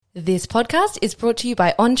This podcast is brought to you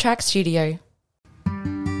by On Track Studio.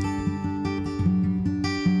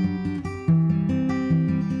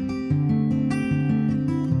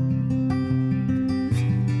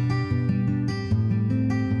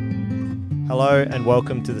 Hello and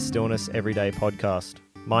welcome to the Stillness Everyday podcast.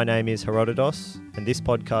 My name is Jarad, and this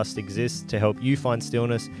podcast exists to help you find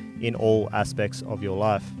stillness in all aspects of your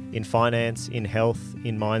life, in finance, in health,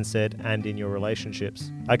 in mindset, and in your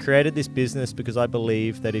relationships. I created this business because I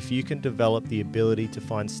believe that if you can develop the ability to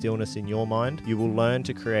find stillness in your mind, you will learn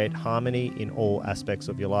to create harmony in all aspects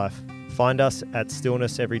of your life. Find us at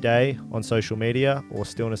Stillness Everyday on social media or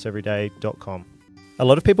stillnesseveryday.com. A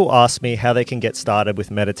lot of people ask me how they can get started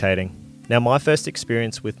with meditating. Now, my first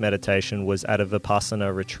experience with meditation was at a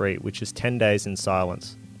Vipassana retreat, which is 10 days in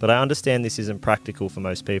silence. But I understand this isn't practical for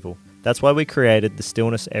most people. That's why we created the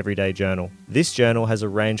Stillness Everyday Journal. This journal has a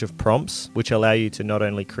range of prompts which allow you to not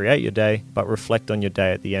only create your day, but reflect on your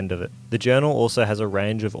day at the end of it. The journal also has a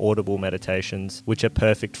range of audible meditations which are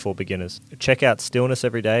perfect for beginners. Check out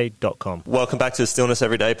stillnesseveryday.com. Welcome back to the Stillness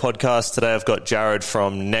Everyday podcast. Today I've got Jarad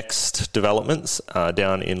from Next Developments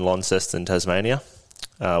down in Launceston, Tasmania.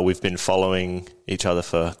 We've been following each other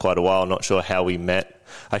for quite a while. Not sure how we met.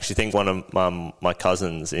 I actually think one of my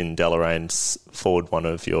cousins in Deloraine forwarded one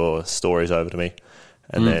of your stories over to me,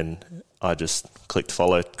 and then I just clicked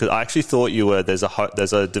follow because I actually thought you were there's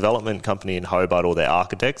a development company in Hobart, or they're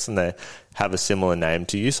architects, and they have a similar name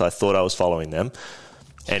to you. So I thought I was following them.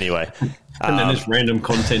 Anyway, and then this random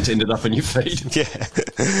content ended up in your feed. Yeah.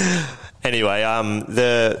 Anyway,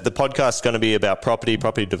 the podcast is going to be about property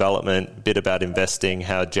development, a bit about investing,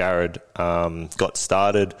 how Jarad got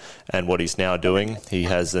started and what he's now doing. He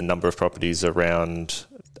has a number of properties around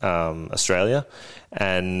Australia,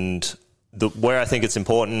 and where I think it's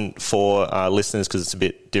important for listeners, because it's a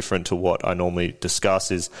bit different to what I normally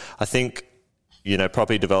discuss, is I think,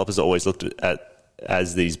 property developers are always looked at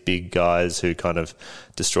as these big guys who kind of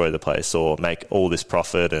destroy the place or make all this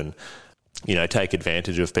profit and take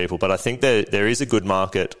advantage of people. But I think there is a good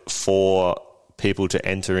market for people to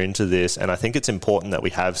enter into this. And I think it's important that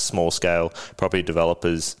we have small scale property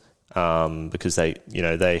developers because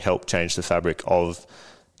they help change the fabric of,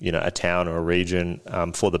 a town or a region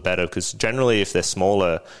for the better. Because generally if they're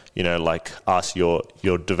smaller, like us, you're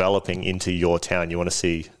developing into your town. You want to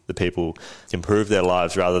see the people improve their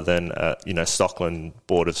lives rather than, Stockland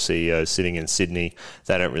Board of CEOs sitting in Sydney.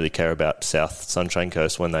 They don't really care about South Sunshine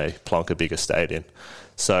Coast when they plonk a big estate in.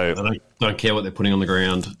 So they don't care what they're putting on the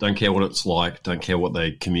ground, don't care what it's like, don't care what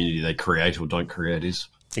the community they create or don't create is.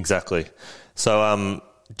 Exactly. So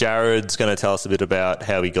Jarad's going to tell us a bit about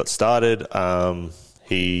how he got started.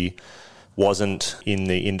 He wasn't in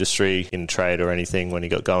the industry, in trade or anything when he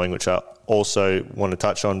got going, which I also want to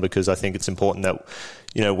touch on because I think it's important that,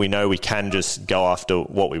 we know we can just go after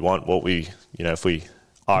what we want, if we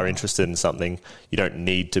are interested in something, you don't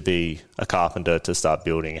need to be a carpenter to start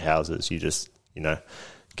building houses. You just,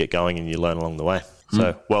 get going and you learn along the way.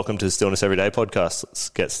 So welcome to the Stillness Everyday podcast. Let's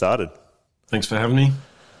get started. Thanks for having me.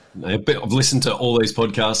 I've listened to all these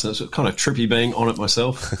podcasts and it's kind of trippy being on it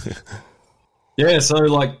myself. Yeah, so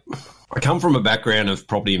I come from a background of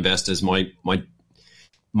property investors. My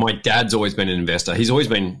dad's always been an investor. He's always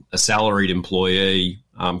been a salaried employee,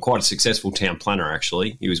 quite a successful town planner,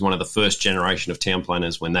 actually. He was one of the first generation of town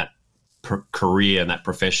planners when that career and that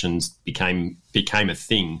profession became a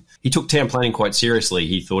thing. He took town planning quite seriously.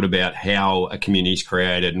 He thought about how a community is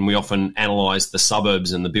created, and we often analysed the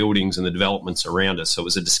suburbs and the buildings and the developments around us. So it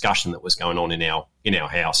was a discussion that was going on in our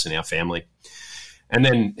house, in our family. And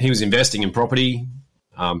then he was investing in property,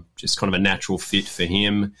 just kind of a natural fit for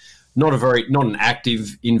him. Not an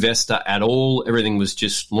active investor at all. Everything was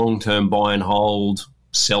just long-term buy and hold,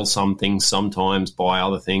 sell some things sometimes, buy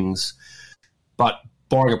other things. But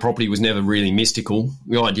buying a property was never really mystical.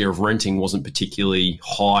 The idea of renting wasn't particularly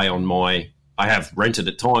high on I have rented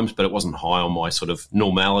at times, but it wasn't high on my sort of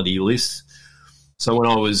normality list. So when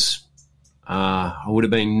I was, I would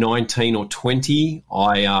have been 19 or 20,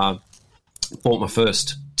 I bought my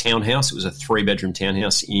first townhouse. It was a 3-bedroom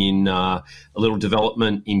townhouse in a little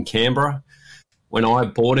development in Canberra. When I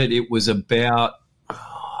bought it, it was would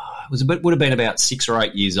have been about 6 or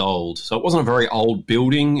 8 years old. So it wasn't a very old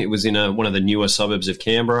building. It was in one of the newer suburbs of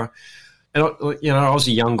Canberra. And I was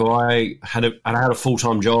a young guy, I had a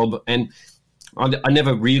full-time job, and I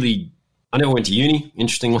never went to uni,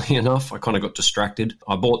 interestingly enough. I kind of got distracted.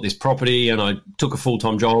 I bought this property and I took a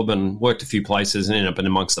full-time job and worked a few places and ended up in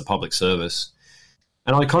amongst the public service.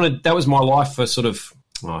 And that was my life for sort of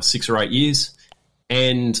 6 or 8 years,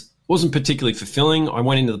 and wasn't particularly fulfilling. I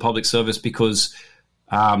went into the public service because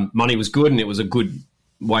money was good and it was a good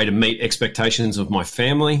way to meet expectations of my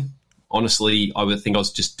family. Honestly, I would think I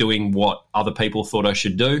was just doing what other people thought I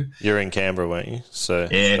should do. You're in Canberra, weren't you? So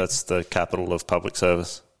yeah. That's the capital of public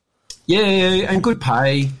service. Yeah, and good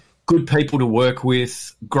pay, good people to work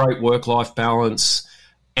with, great work-life balance.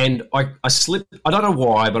 And I slipped, I don't know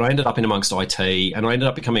why, but I ended up in amongst IT, and I ended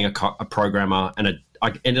up becoming a programmer, and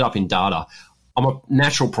I ended up in data. I'm a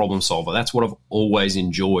natural problem solver. That's what I've always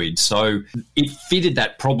enjoyed. So it fitted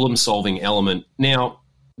that problem-solving element. Now,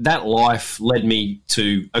 that life led me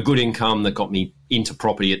to a good income that got me into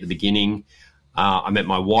property at the beginning. I met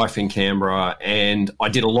my wife in Canberra, and I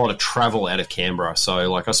did a lot of travel out of Canberra. So,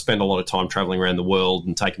 like, I spent a lot of time traveling around the world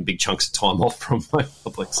and taking big chunks of time off from my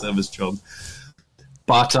public service job.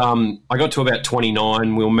 But I got to about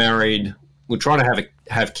 29. We were married. We were trying to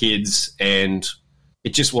have kids, and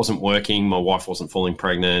it just wasn't working. My wife wasn't falling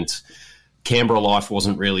pregnant. Canberra life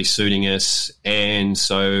wasn't really suiting us. And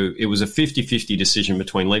so it was a 50-50 decision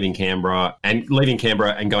between leaving Canberra and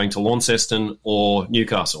going to Launceston or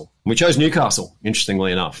Newcastle. We chose Newcastle,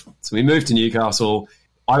 interestingly enough. So we moved to Newcastle.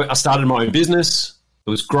 I started my own business. It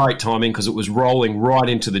was great timing because it was rolling right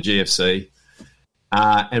into the GFC.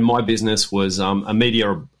 And my business was a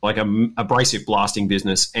media, like a abrasive blasting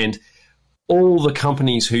business. And all the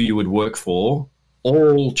companies who you would work for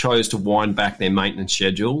all chose to wind back their maintenance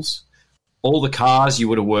schedules. All the cars you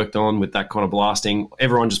would have worked on with that kind of blasting,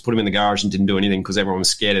 everyone just put them in the garage and didn't do anything because everyone was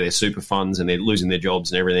scared of their super funds and they're losing their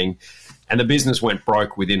jobs and everything. And the business went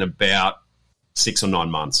broke within about 6 or 9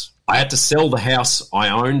 months. I had to sell the house I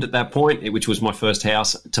owned at that point, which was my first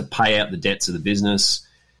house, to pay out the debts of the business.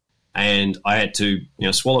 And I had to,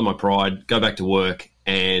 swallow my pride, go back to work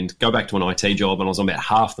and go back to an IT job. And I was on about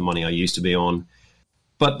half the money I used to be on.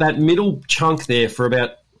 But that middle chunk there for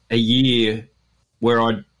about a year where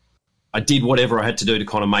I did whatever I had to do to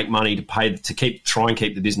kind of make money to try and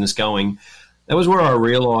keep the business going. That was where I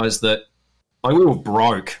realised that we were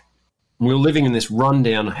broke. We were living in this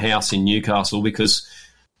rundown house in Newcastle because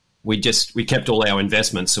we kept all our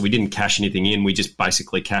investments, so we didn't cash anything in. We just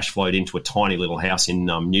basically cash flowed into a tiny little house in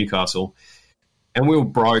Newcastle, and we were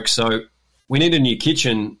broke. So we needed a new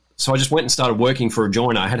kitchen. So I just went and started working for a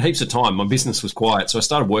joiner. I had heaps of time. My business was quiet. So I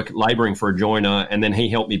started labouring for a joiner, and then he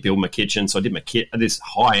helped me build my kitchen. So I did this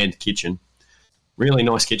high-end kitchen, really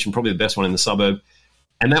nice kitchen, probably the best one in the suburb.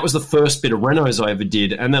 And that was the first bit of renos I ever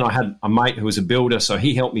did. And then I had a mate who was a builder, so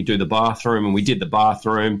he helped me do the bathroom, and we did the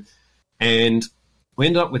bathroom. And we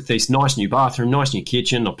ended up with this nice new bathroom, nice new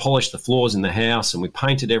kitchen. I polished the floors in the house, and we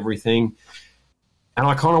painted everything. And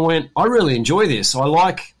I kind of went, I really enjoy this. I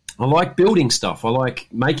like building stuff. I like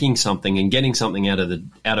making something and getting something out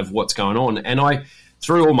of what's going on. And I,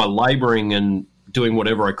 through all my labouring and doing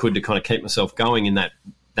whatever I could to kind of keep myself going in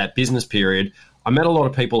that business period, I met a lot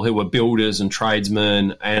of people who were builders and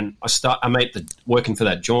tradesmen, and I met working for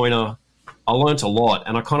that joiner. I learnt a lot,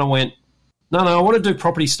 and I kind of went, no, I want to do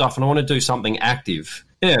property stuff and I want to do something active.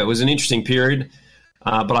 Yeah, it was an interesting period,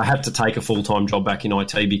 but I had to take a full-time job back in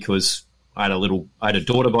IT because I had a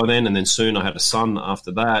daughter by then, and then soon I had a son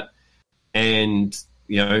after that. And,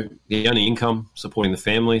 the only income supporting the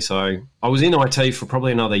family. So I was in IT for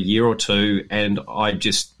probably another year or two, and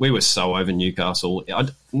we were so over Newcastle.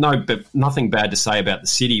 But nothing bad to say about the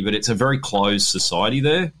city, but it's a very closed society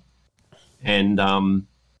there. And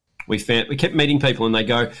we kept meeting people, and they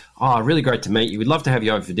go, "Oh, really great to meet you. We'd love to have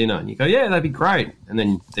you over for dinner." And you go, "Yeah, that'd be great." And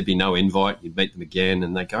then there'd be no invite. You'd meet them again,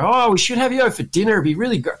 and they go, "Oh, we should have you over for dinner. It'd be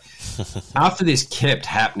really great." After this kept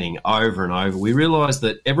happening over and over, we realised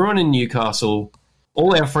that everyone in Newcastle,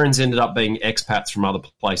 all our friends ended up being expats from other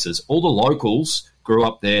places. All the locals grew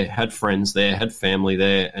up there, had friends there, had family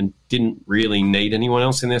there, and didn't really need anyone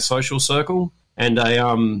else in their social circle. And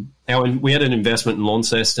we had an investment in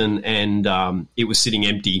Launceston, and it was sitting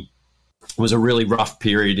empty. It was a really rough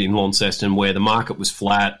period in Launceston where the market was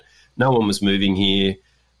flat. No one was moving here.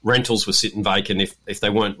 Rentals were sitting vacant if they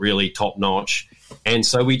weren't really top-notch. And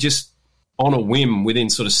so we just, on a whim, within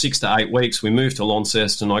sort of 6 to 8 weeks, we moved to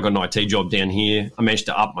Launceston. I got an IT job down here. I managed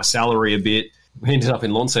to up my salary a bit. We ended up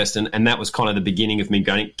in Launceston, and that was kind of the beginning of me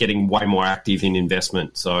getting way more active in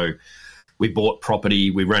investment. So we bought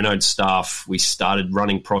property, we renovated stuff, we started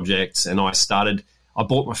running projects, and I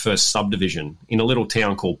bought my first subdivision in a little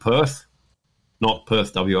town called Perth, not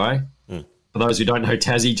Perth, WA. For those who don't know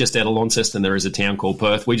Tassie, just out of Launceston, there is a town called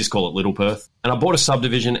Perth. We just call it Little Perth. And I bought a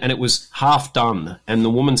subdivision, and it was half done. And the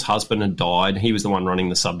woman's husband had died. He was the one running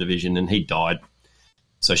the subdivision, and he died.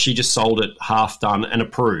 So she just sold it half done and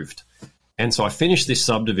approved. And so I finished this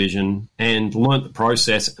subdivision and learnt the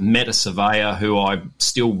process, met a surveyor who I'm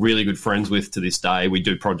still really good friends with to this day. We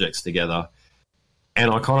do projects together.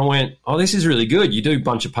 And I kind of went, oh, this is really good. You do a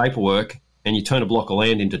bunch of paperwork, and you turn a block of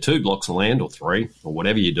land into 2 blocks of land or 3 or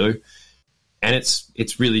whatever you do. And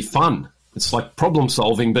it's really fun. It's like problem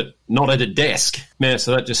solving, but not at a desk. Yeah,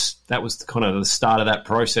 so that was kind of the start of that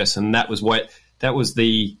process. And that was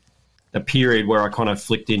the period where I kind of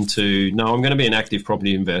flicked into, no, I'm going to be an active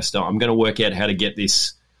property investor. I'm going to work out how to get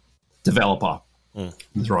this developer, is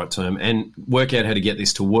the right term, and work out how to get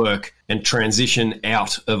this to work and transition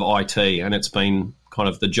out of IT. And it's been kind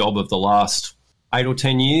of the job of the last 8 or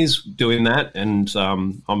 10 years doing that. And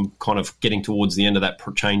I'm kind of getting towards the end of that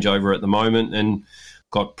changeover at the moment and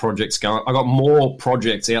got projects going. I got more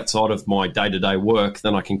projects outside of my day-to-day work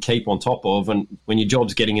than I can keep on top of. And when your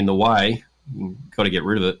job's getting in the way, you've got to get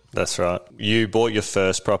rid of it. That's right. You bought your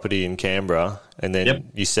first property in Canberra, and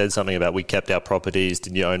then you said something about we kept our properties.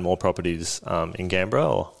 Did you own more properties in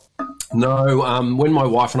Canberra? Or? No. When my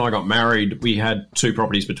wife and I got married, we had 2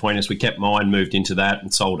 properties between us. We kept mine, moved into that,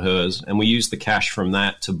 and sold hers. And we used the cash from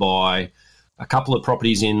that to buy a couple of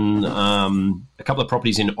properties in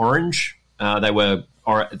Orange. They were,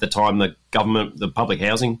 at the time, the government, the public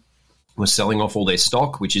housing was selling off all their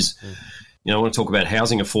stock, which is, you know, I want to talk about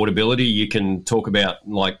housing affordability. You can talk about,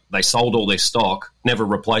 like, they sold all their stock, never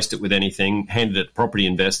replaced it with anything, handed it to property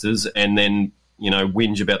investors, and then, you know,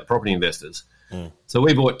 whinge about the property investors. So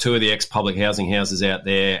we bought 2 of the ex-public housing houses out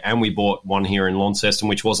there, and we bought one here in Launceston,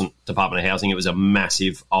 which wasn't Department of Housing. It was a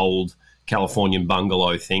massive old Californian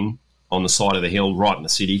bungalow thing on the side of the hill right in the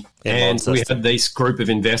city. And we had this group of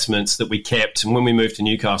investments that we kept. And when we moved to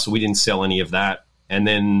Newcastle, we didn't sell any of that. And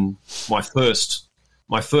then my first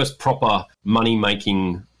proper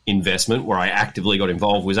money-making investment where I actively got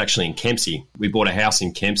involved was actually in Kempsey. We bought a house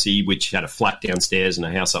in Kempsey, which had a flat downstairs and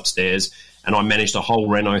a house upstairs. And I managed a whole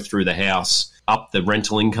reno through the house, up the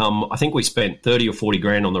rental income. I think we spent 30 or 40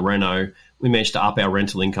 grand on the reno. We managed to up our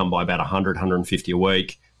rental income by about 100, 150 a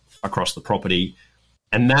week across the property.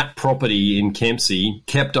 And that property in Kempsey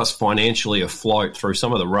kept us financially afloat through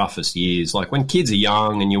some of the roughest years. Like when kids are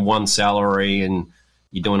young and you're one salary and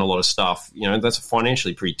you're doing a lot of stuff, you know, that's a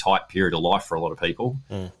financially pretty tight period of life for a lot of people.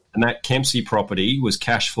 And that Kempsey property was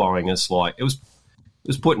cash flowing us like it was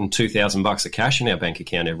putting $2,000 of cash in our bank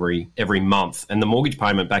account every month, and the mortgage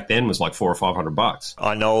payment back then was like $400 or $500.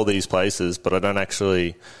 I know all these places, but I don't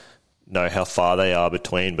actually know how far they are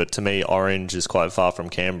between. But to me, Orange is quite far from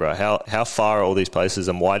Canberra. How far are all these places,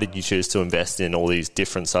 and why did you choose to invest in all these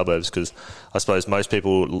different suburbs? Because I suppose most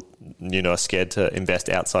people, you know, are scared to invest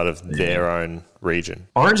outside of their own region.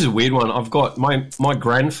 Orange is a weird one. I've got my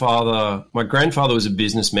grandfather. My grandfather was a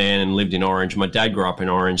businessman and lived in Orange. My dad grew up in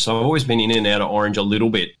Orange, so I've always been in and out of Orange a little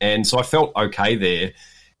bit, and so I felt okay there.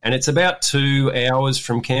 And it's about 2 hours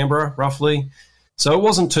from Canberra, roughly. So it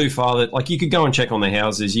wasn't too far that, like, you could go and check on the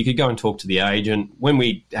houses. You could go and talk to the agent. When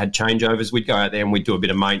we had changeovers, we'd go out there and we'd do a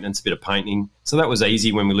bit of maintenance, a bit of painting. So that was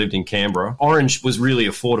easy when we lived in Canberra. Orange was really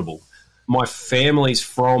affordable. My family's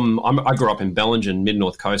I grew up in Bellingen,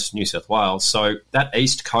 mid-north coast, New South Wales. So that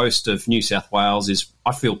east coast of New South Wales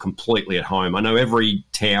I feel completely at home. I know every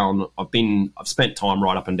town. I've spent time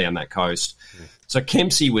right up and down that coast. So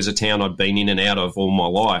Kempsey was a town I'd been in and out of all my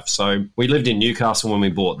life. So we lived in Newcastle when we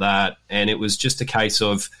bought that, and it was just a case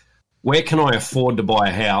of where can I afford to buy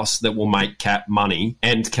a house that will make cap money,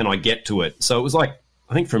 and can I get to it? So it was like,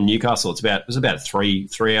 I think from Newcastle it was about a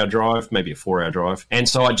 3-hour drive, maybe a 4-hour drive. And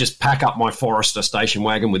so I'd just pack up my Forester station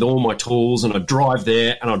wagon with all my tools, and I'd drive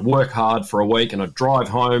there, and I'd work hard for a week, and I'd drive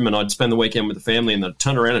home, and I'd spend the weekend with the family, and then I'd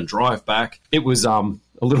turn around and drive back. It was a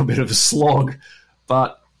little bit of a slog,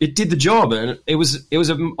 but it did the job, and it was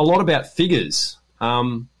a lot about figures.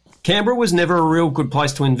 Canberra was never a real good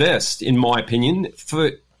place to invest, in my opinion.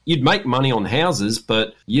 You'd make money on houses,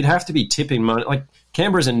 but you'd have to be tipping money. Like,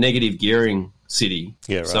 Canberra's a negative gearing city.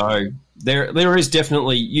 Yeah, right. So there is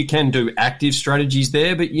definitely, you can do active strategies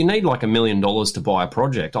there, but you need like $1 million to buy a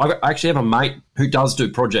project. I actually have a mate who does do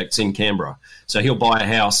projects in Canberra. So he'll buy a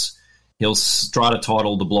house, he'll strata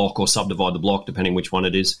title the block or subdivide the block, depending which one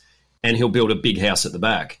it is, and he'll build a big house at the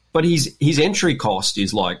back. But his entry cost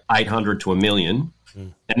is like $800 to $1 million,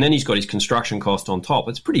 and then he's got his construction cost on top.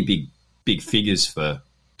 It's pretty big figures to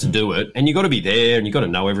do it, and you got to be there, and you got to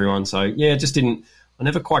know everyone. So yeah, I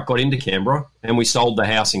never quite got into Canberra, and we sold the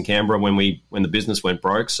house in Canberra when the business went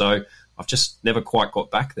broke. So I've just never quite got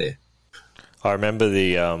back there. I remember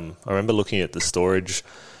looking at the storage.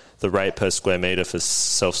 The rate per square metre for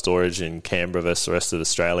self-storage in Canberra versus the rest of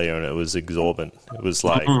Australia, and it was exorbitant. It was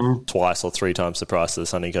like 2 or 3 times the price of the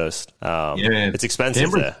sunny coast. It's expensive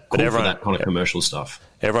Canberra's there. But everyone, for that kind of commercial stuff.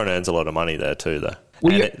 Everyone earns a lot of money there too, though.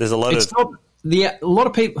 Well, there's a lot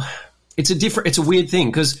of people. It's a weird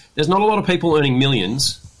thing because there's not a lot of people earning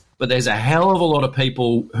millions, but there's a hell of a lot of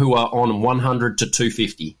people who are on 100 to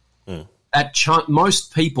 250.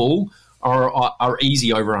 most people are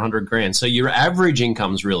easy over 100 grand. So your average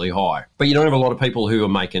income's really high, but you don't have a lot of people who are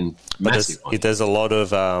making massive money. There's a lot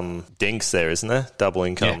of dinks there, isn't there? Double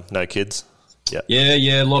income, no kids.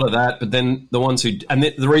 Yeah, a lot of that. But then the ones who, and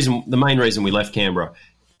the main reason we left Canberra,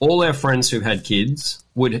 all our friends who had kids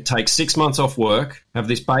would take 6 months off work, have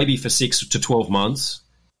this baby for 6 to 12 months,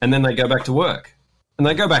 and then they go back to work. And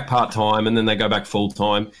they go back part-time, and then they go back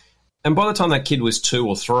full-time. And by the time that kid was 2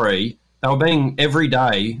 or 3, they were being every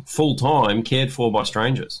day, full-time, cared for by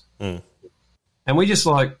strangers. Mm. And we just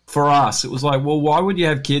for us, it was like, well, why would you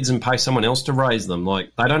have kids and pay someone else to raise them?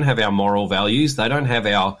 Like, they don't have our moral values. They don't have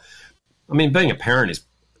being a parent is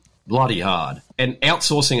bloody hard. And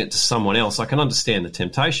outsourcing it to someone else, I can understand the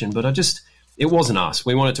temptation, but it wasn't us.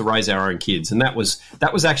 We wanted to raise our own kids. And that was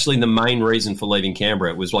actually the main reason for leaving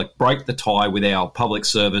Canberra. It was break the tie with our public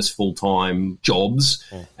service full-time jobs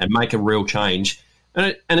and make a real change.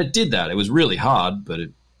 And it did that. It was really hard, but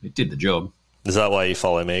it did the job. Is that why you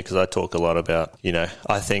follow me? Because I talk a lot about,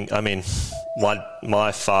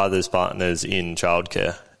 my father's partner's in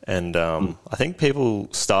childcare, and I think people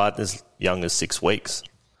start as young as 6 weeks,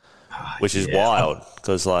 which is wild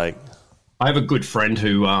because I have a good friend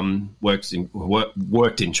who worked in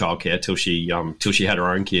childcare till she had her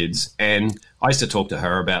own kids, and I used to talk to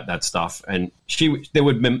her about that stuff. And there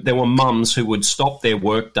were mums who would stop their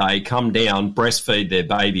work day, come down, breastfeed their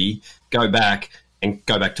baby, go back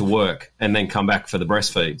to work, and then come back for the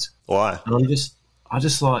breastfeeds. Why? And I just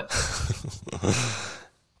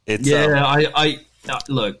it's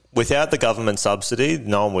look, without the government subsidy,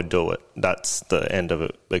 no one would do it. That's the end of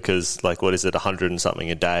it, because what is it, 100 and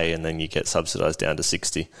something a day, and then you get subsidised down to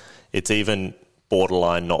 60. It's even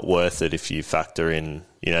borderline not worth it if you factor in,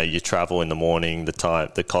 you travel in the morning,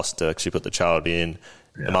 the cost to actually put the child in.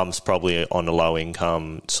 Yeah. The mum's probably on a low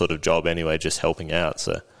income sort of job anyway, just helping out.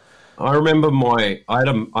 So I remember I had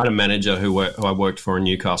a manager who I worked for in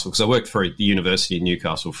Newcastle, because I worked for the University in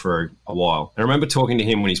Newcastle for a while. I remember talking to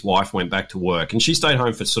him when his wife went back to work, and she stayed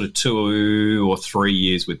home for sort of 2 or 3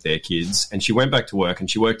 years with their kids, and she went back to work and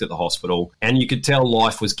she worked at the hospital, and you could tell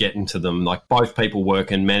life was getting to them, both people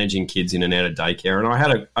working, managing kids in and out of daycare. And I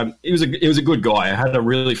had he was a good guy. I had a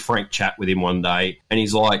really frank chat with him one day, and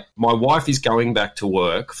he's like, my wife is going back to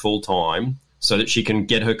work full time so that she can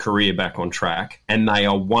get her career back on track, and they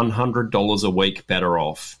are $100 a week better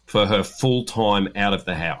off for her full time out of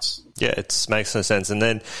the house. Yeah, it makes no sense. And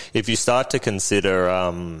then if you start to consider,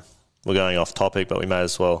 we're going off topic, but we may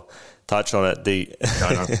as well touch on it.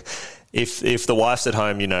 If the wife's at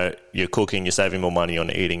home, you're cooking, you're saving more money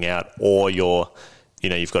on eating out, or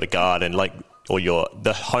you've got a garden, or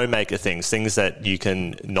the homemaker things that you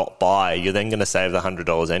can not buy, you're then going to save the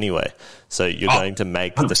 $100 anyway. So you're going to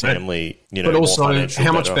make 100%. The family, but also,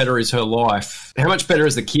 how much better is her life? How much better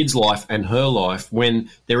is the kid's life and her life when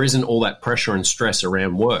there isn't all that pressure and stress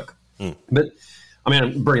around work? Mm. But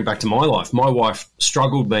I'm bringing it back to my life. My wife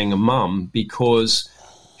struggled being a mum because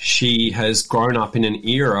she has grown up in an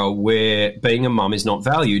era where being a mum is not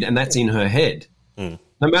valued, and that's in her head. Mm.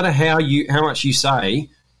 No matter how much you say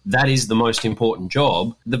that is the most important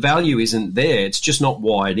job, the value isn't there. It's just not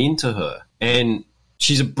wired into her. And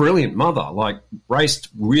she's a brilliant mother, raised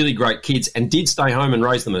really great kids, and did stay home and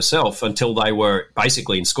raise them herself until they were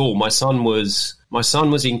basically in school. My son was in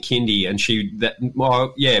kindy, and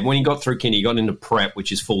when he got through kindy, he got into prep,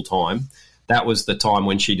 which is full time. That was the time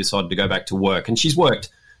when she decided to go back to work. And she's worked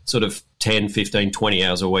sort of 10, 15, 20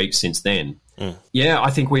 hours a week since then. Mm. Yeah, I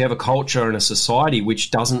think we have a culture and a society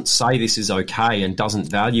which doesn't say this is okay and doesn't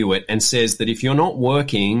value it, and says that if you're not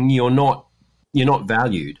working, you're not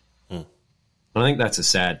valued. Mm. I think that's a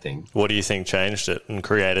sad thing. What do you think changed it and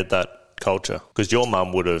created that culture? Because your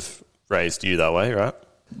mum would have raised you that way, right?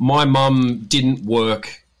 My mum didn't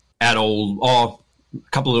work at all. A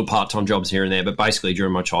couple of little part-time jobs here and there, but basically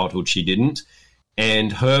during my childhood she didn't.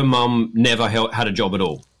 And her mum never had a job at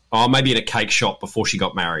all. Maybe at a cake shop before she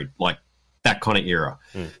got married, that kind of era.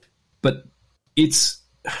 Mm. But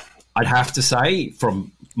I'd have to say,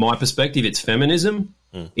 from my perspective, it's feminism.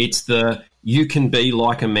 Mm. It's you can be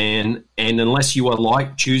like a man, and unless you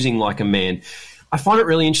are choosing like a man. I find it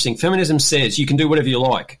really interesting. Feminism says you can do whatever you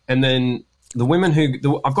like. And then the women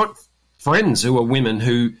I've got friends who are women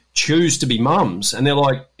who choose to be mums, and they're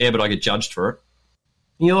like, yeah, but I get judged for it.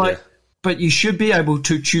 And you're like, but you should be able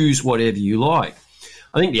to choose whatever you like.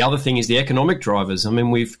 I think the other thing is the economic drivers.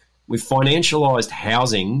 We've financialized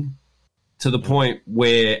housing to the point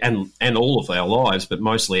where, and all of our lives, but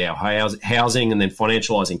mostly our housing, and then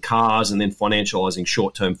financializing cars, and then financializing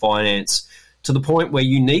short-term finance, to the point where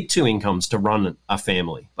you need 2 incomes to run a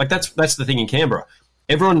family. That's the thing in Canberra.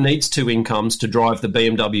 everyone needs two incomes to drive the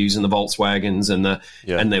BMWs and the Volkswagens and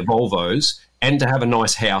their Volvos, and to have a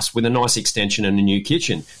nice house with a nice extension and a new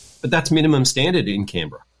kitchen. But that's minimum standard in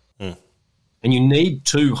Canberra. Mm. And you need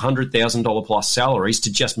 $200,000 plus salaries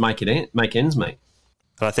to just make ends meet.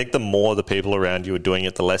 And I think the more the people around you are doing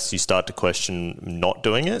it, the less you start to question not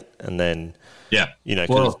doing it. And then, yeah.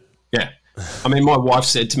 I mean, my wife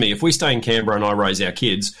said to me, if we stay in Canberra and I raise our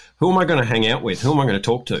kids, who am I going to hang out with? Who am I going to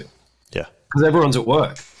talk to? Yeah. Because everyone's at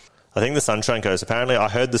work. I think the Sunshine Coast, apparently I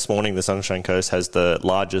heard this morning the Sunshine Coast has the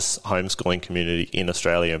largest homeschooling community in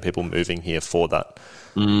Australia and people moving here for that.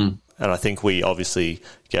 Mm. And I think we obviously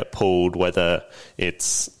get pulled, whether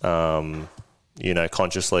it's,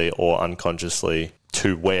 consciously or unconsciously,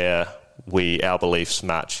 to where our beliefs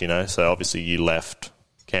match, So obviously you left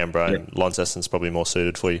Canberra and Launceston's probably more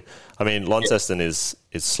suited for you. I mean, Launceston is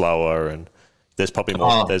slower and there's probably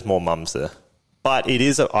there's more mums there. But it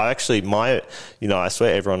is, I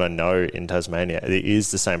swear everyone I know in Tasmania, it is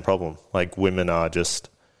the same problem. Like women are just,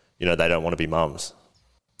 they don't want to be mums.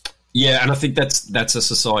 Yeah, and I think that's a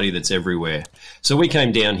society that's everywhere. So we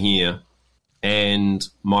came down here and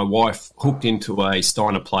my wife hooked into a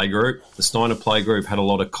Steiner playgroup. The Steiner playgroup had a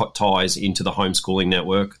lot of ties into the homeschooling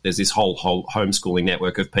network. There's this whole homeschooling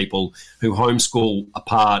network of people who homeschool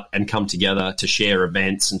apart and come together to share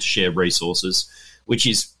events and to share resources, which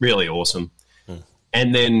is really awesome. Mm.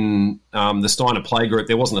 And then the Steiner playgroup,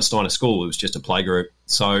 there wasn't a Steiner school, it was just a playgroup.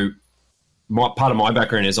 So part of my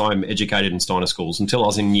background is I'm educated in Steiner schools. Until I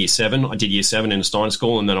was in year 7, I did year 7 in a Steiner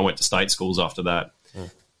school, and then I went to state schools after that.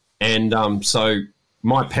 Mm. And so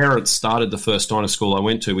my parents started the first Steiner school I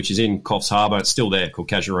went to, which is in Coffs Harbour. It's still there, called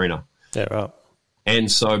Casuarina. Yeah, right.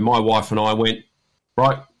 And so my wife and I went,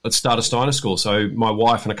 right, let's start a Steiner school. So my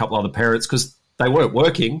wife and a couple other parents, because they weren't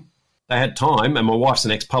working, they had time, and my wife's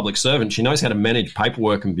an ex-public servant. She knows how to manage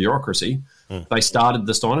paperwork and bureaucracy. Mm. They started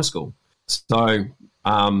the Steiner school. So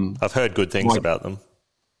I've heard good things about them.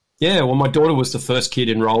 Yeah, well, my daughter was the first kid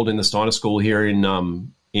enrolled in the Steiner school here in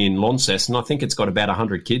Launceston. I think it's got about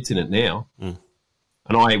 100 kids in it now. Mm.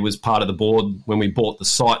 And I was part of the board when we bought the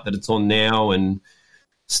site that it's on now and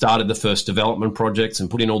started the first development projects and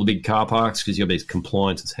put in all the big car parks because you have these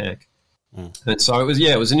compliance as heck. Mm. And so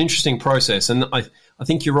it was an interesting process. And I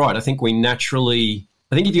think you're right. I think we naturally,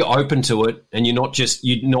 if you're open to it and you're not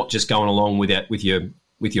just going along with it with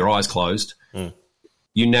your eyes closed,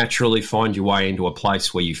 you naturally find your way into a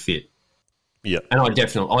place where you fit. Yeah.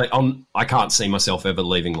 And I can't see myself ever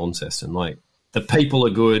leaving Launceston. Like, the people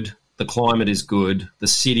are good, the climate is good, the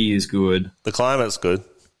city is good. The climate's good.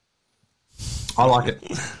 I like it.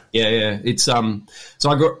 Yeah. It's so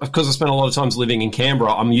because I spent a lot of times living in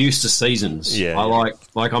Canberra, I'm used to seasons. Yeah.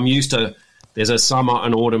 I'm used to, there's a summer,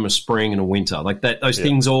 an autumn, a spring, and a winter. Like that, those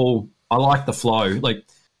things all, I like the flow. Like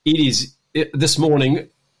this morning,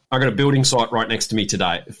 I got a building site right next to me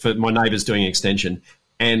today for my neighbours doing an extension.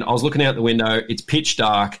 And I was looking out the window. It's pitch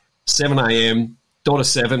dark, 7 a.m.,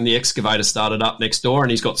 7:30, the excavator started up next door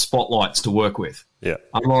and he's got spotlights to work with. Yeah.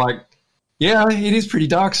 I'm like, yeah, it is pretty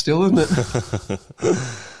dark still, isn't it?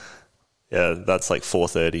 Yeah, that's like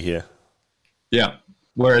 4:30 here. Yeah.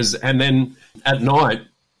 And then at night,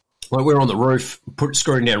 like, we're on the roof,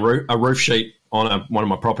 screwing down a roof sheet on one of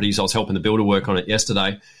my properties. I was helping the builder work on it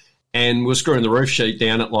yesterday. And we're screwing the roof sheet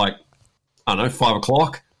down at 5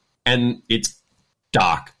 o'clock, and it's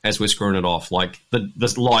dark as we're screwing it off. Like the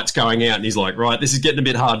light's going out, and he's like, right, this is getting a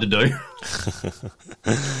bit hard to do.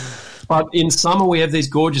 But in summer, we have these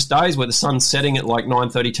gorgeous days where the sun's setting at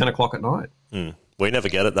 9:30, 10 o'clock at night. Mm. We never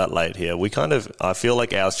get it that late here. I feel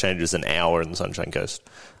like ours changes an hour in the Sunshine Coast.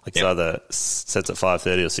 Like it's either sets at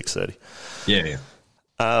 5:30 or 6:30. Yeah.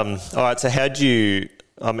 All right, so how do you...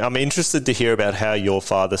 I'm interested to hear about how your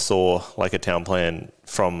father saw a town plan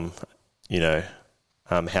from,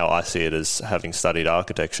 how I see it as having studied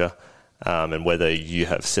architecture, and whether you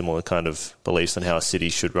have similar kind of beliefs on how a city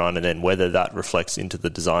should run, and then whether that reflects into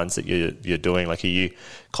the designs that you're doing. Like, are you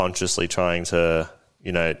consciously trying to,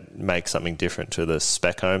 make something different to the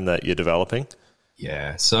spec home that you're developing?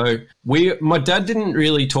 Yeah. So my dad didn't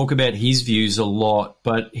really talk about his views a lot,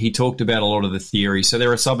 but he talked about a lot of the theory. So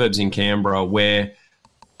there are suburbs in Canberra where,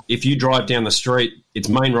 if you drive down the street, it's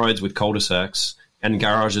main roads with cul-de-sacs and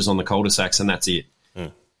garages on the cul-de-sacs, and that's it.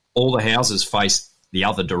 Mm. All the houses face the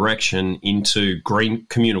other direction into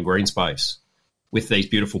communal green space with these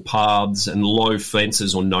beautiful paths and low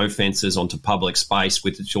fences or no fences onto public space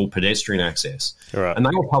with all pedestrian access. Right. And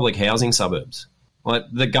they were public housing suburbs. Like,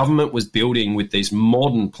 the government was building with these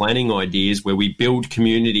modern planning ideas where we build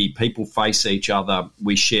community, people face each other,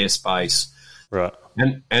 we share space. Right.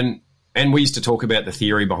 And we used to talk about the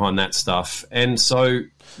theory behind that stuff. And so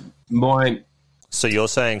my So you're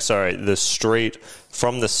saying, sorry,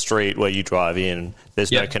 from the street where you drive in,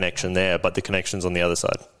 there's no connection there, but the connection's on the other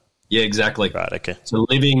side. Yeah, exactly. Right, okay. So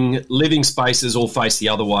living spaces all face the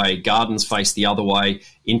other way, gardens face the other way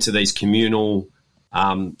into these communal.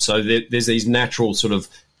 So there's these natural sort of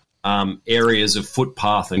areas of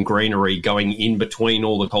footpath and greenery going in between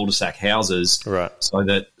all the cul-de-sac houses, right? So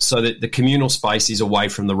that the communal space is away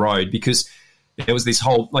from the road, because there was this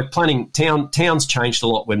whole planning. Towns changed a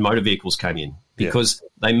lot when motor vehicles came in, because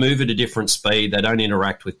they move at a different speed. They don't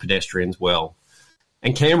interact with pedestrians well.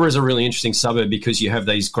 And Canberra is a really interesting suburb because you have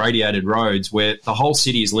these gradiated roads where the whole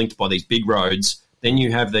city is linked by these big roads. Then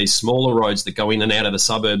you have these smaller roads that go in and out of the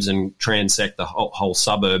suburbs and transect the whole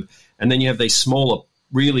suburb. And then you have these smaller,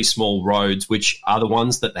 really small roads, which are the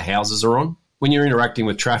ones that the houses are on. When you're interacting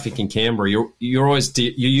with traffic in Canberra, you're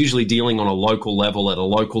usually dealing on a local level at a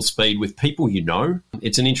local speed with people you know.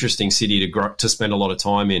 It's an interesting city to spend a lot of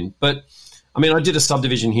time in. But, I mean, I did a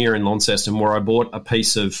subdivision here in Launceston where I bought a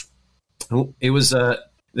piece of... It was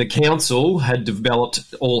the council had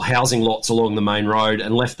developed all housing lots along the main road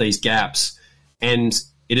and left these gaps, and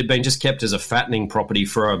it had been just kept as a fattening property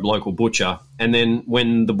for a local butcher. And then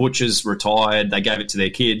when the butchers retired, they gave it to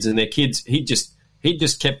their kids, and their kids he just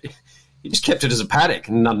kept it as a paddock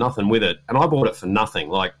and done nothing with it. And I bought it for nothing.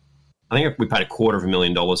 Like, I think we paid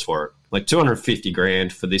 $250,000 for it, like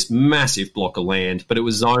 $250,000 for this massive block of land, but it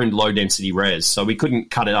was zoned low density res, so we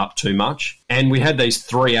couldn't cut it up too much. And we had these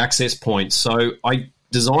 3 access points. So I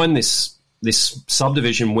designed this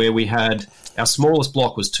subdivision where we had, our smallest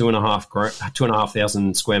block was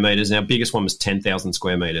 2,500 square meters, and our biggest one was 10,000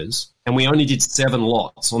 square meters. And we only did 7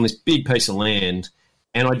 lots on this big piece of land.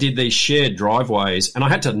 And I did these shared driveways, and I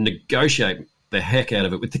had to negotiate the heck out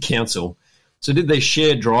of it with the council. So I did these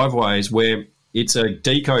shared driveways where it's a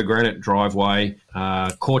deco granite driveway,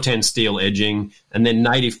 Corten steel edging, and then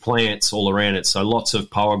native plants all around it. So lots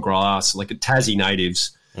of power grass, like a Tassie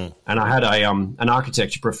natives. And I had an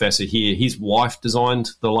architecture professor here. His wife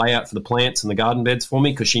designed the layout for the plants and the garden beds for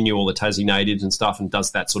me because she knew all the Tassie natives and stuff and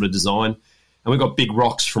does that sort of design. And we got big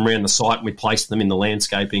rocks from around the site and we placed them in the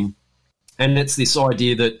landscaping. And it's this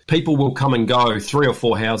idea that people will come and go, 3 or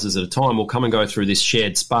 4 houses at a time will come and go through this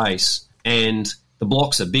shared space. And the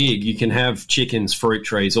blocks are big. You can have chickens, fruit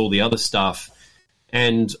trees, all the other stuff.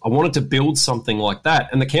 And I wanted to build something like that.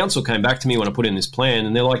 And the council came back to me when I put in this plan,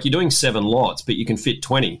 and they're like, you're doing 7 lots, but you can fit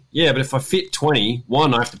 20. Yeah, but if I fit 20,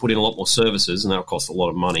 one, I have to put in a lot more services, and that'll cost a lot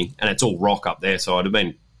of money. And it's all rock up there, so I'd have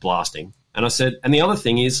been blasting. And I said, and the other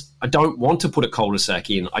thing is, I don't want to put a cul-de-sac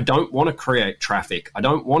in. I don't want to create traffic. I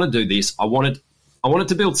don't want to do this. I wanted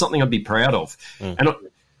to build something I'd be proud of. And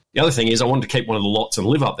the other thing is I wanted to keep one of the lots and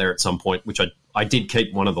live up there at some point, which I did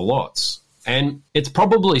keep one of the lots. And it's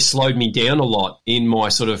probably slowed me down a lot in my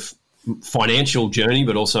sort of financial journey,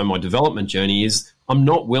 but also my development journey is I'm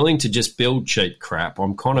not willing to just build cheap crap.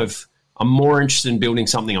 I'm more interested in building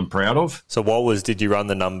something I'm proud of. So did you run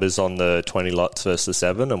the numbers on the 20 lots versus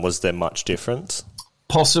 7, and was there much difference?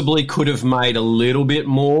 Possibly could have made a little bit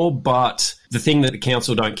more, but the thing that the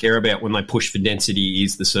council don't care about when they push for density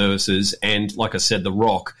is the services. And like I said, the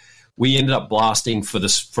rock, we ended up blasting for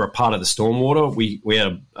a part of the stormwater. We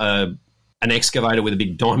had an excavator with a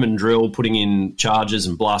big diamond drill putting in charges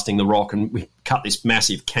and blasting the rock, and we cut this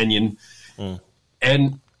massive canyon.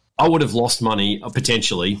 And I would have lost money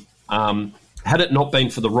potentially. Had it not been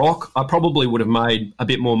for the rock, I probably would have made a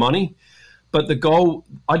bit more money. But the goal,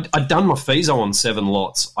 I'd done my FISO on 7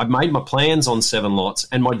 lots. I'd made my plans on 7 lots,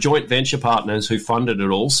 and my joint venture partners who funded it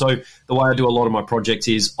all. So the way I do a lot of my projects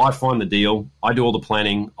is I find the deal, I do all the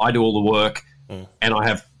planning, I do all the work, and I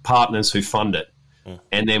have partners who fund it.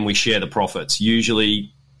 And then we share the profits.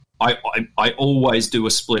 Usually I always do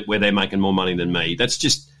a split where they're making more money than me. That's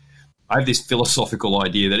just, I have this philosophical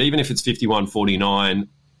idea that even if it's 51-49,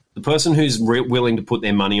 the person who's willing to put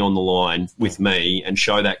their money on the line with me and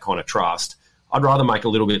show that kind of trust, I'd rather make a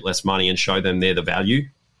little bit less money and show them they're the value.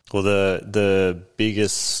 Well, the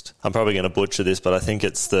biggest, I'm probably going to butcher this, but I think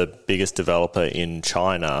it's the biggest developer in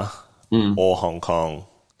China or Hong Kong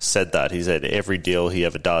said that. He said every deal he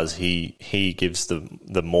ever does, he gives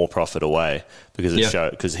the more profit away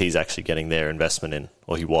because he's actually getting their investment in,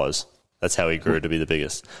 or he was. That's how he grew to be the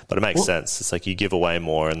biggest. But it makes sense. It's like you give away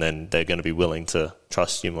more and then they're going to be willing to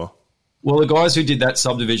trust you more. Well, the guys who did that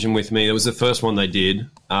subdivision with me, it was the first one they did.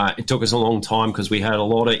 It took us a long time because we had a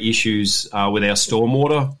lot of issues with our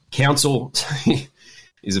stormwater. Council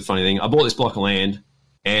is a funny thing. I bought this block of land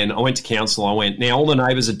and I went to council. I went, now all the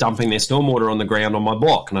neighbours are dumping their stormwater on the ground on my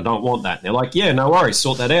block and I don't want that. And they're like, yeah, no worries,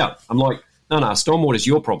 sort that out. I'm like, no, stormwater's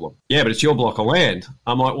your problem. Yeah, but it's your block of land.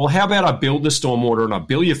 I'm like, well, how about I build the stormwater and I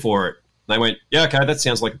bill you for it? They went, yeah, okay, that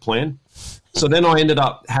sounds like a plan. So then I ended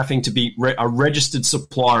up having to be a registered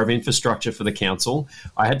supplier of infrastructure for the council.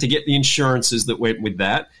 I had to get the insurances that went with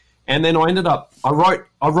that. And then I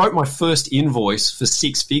wrote my first invoice for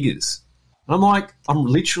 6 figures. And I'm like, I'm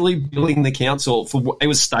literally billing the council for, it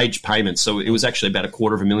was staged payments. So it was actually about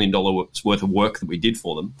 $250,000 worth of work that we did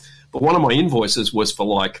for them. But one of my invoices was for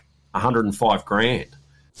like $105,000.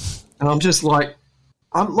 And I'm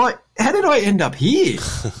like, how did I end up here?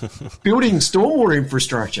 Building stormwater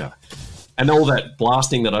infrastructure. And all that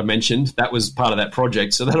blasting that I mentioned, that was part of that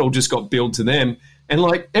project. So that all just got billed to them. And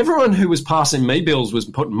like everyone who was passing me bills was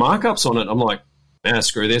putting markups on it. I'm like,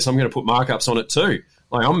 screw this. I'm going to put markups on it too.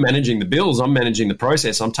 Like I'm managing the bills. I'm managing the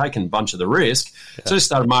process. I'm taking a bunch of the risk. Yeah. So I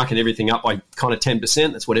started marking everything up by kind of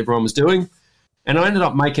 10%. That's what everyone was doing. And I ended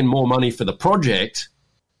up making more money for the project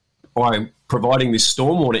by providing this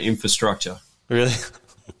stormwater infrastructure. Really?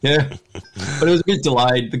 Yeah. But it was a bit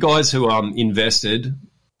delayed. The guys who invested,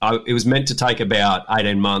 it was meant to take about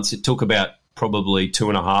 18 months. It took about probably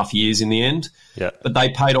 2.5 years in the end. Yeah. But they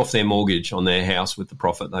paid off their mortgage on their house with the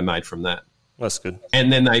profit they made from that. That's good.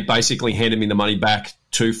 And then they basically handed me the money back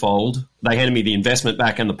twofold. They handed me the investment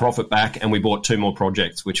back and the profit back, and we bought 2 more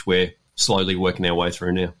projects, which we're slowly working our way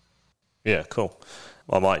through now. Yeah, cool.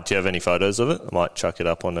 Do you have any photos of it? I might chuck it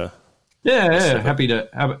up on a... Yeah. Happy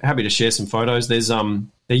to share some photos.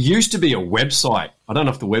 There used to be a website. I don't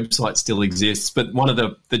know if the website still exists, but one of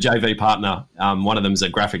the JV partner, one of them is a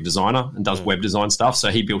graphic designer and does web design stuff.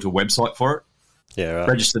 So he built a website for it. Yeah, right.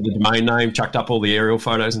 Registered the domain name, chucked up all the aerial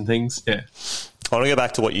photos and things. Yeah. I want to go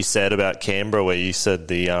back to what you said about Canberra, where you said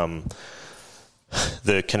the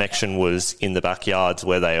connection was in the backyards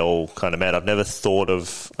where they all kind of met. I've never thought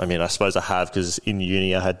of, I suppose I have, because in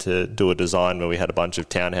uni I had to do a design where we had a bunch of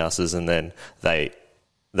townhouses, and then they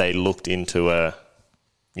looked into a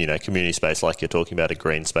community space like you're talking about, a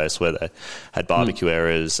green space where they had barbecue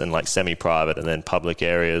areas and like semi-private, and then public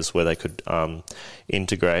areas where they could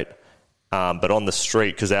integrate. But on the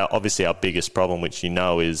street, because obviously our biggest problem, which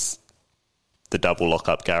is the double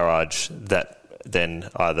lock-up garage that then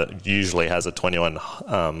usually has a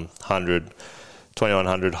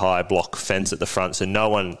 2100 high block fence at the front, so no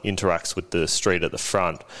one interacts with the street at the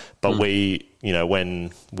front. But we,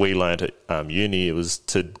 when we learned at uni, it was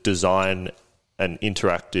to design an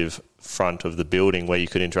interactive front of the building where you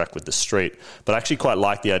could interact with the street. But I actually quite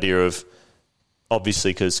like the idea of,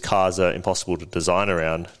 obviously because cars are impossible to design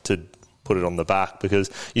around, to put it on the back, because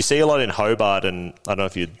you see a lot in Hobart, and I don't know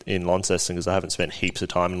if you're in Launceston, because I haven't spent heaps of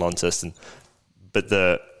time in Launceston, but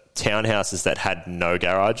the townhouses that had no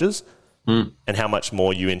garages and how much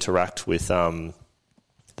more you interact with the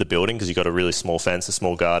building, because you've got a really small fence, a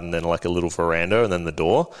small garden, then like a little veranda, and then the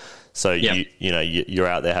door. So you're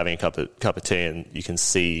out there having a cup of tea, and you can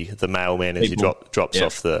see the mailman as he drops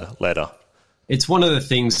off the letter. It's one of the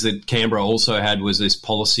things that Canberra also had was this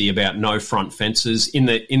policy about no front fences in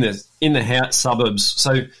the house suburbs.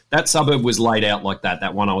 So that suburb was laid out like that.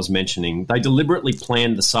 That one I was mentioning, they deliberately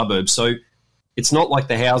planned the suburb so it's not like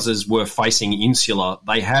the houses were facing insular.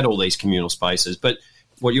 They had all these communal spaces, but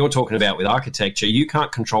what you're talking about with architecture, you can't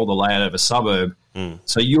control the layout of a suburb.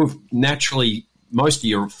 So you've naturally most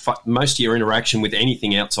of your interaction with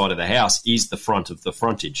anything outside of the house is the front of the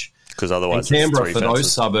frontage. Because otherwise, Canberra for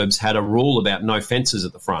those suburbs had a rule about no fences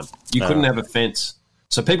at the front. You couldn't have a fence.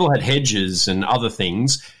 So people had hedges and other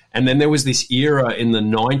things. And then there was this era in the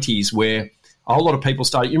 90s where a whole lot of people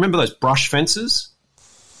started. You remember those brush fences?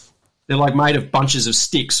 They're like made of bunches of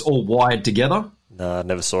sticks all wired together. No, I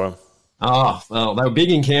never saw them. Oh, well, they were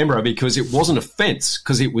big in Canberra because it wasn't a fence,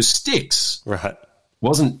 because it was sticks. Right. It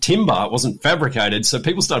wasn't timber, it wasn't fabricated, so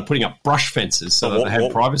people started putting up brush fences so that they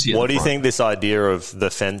had privacy. What do you think this idea of the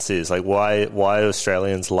fence is? Like, why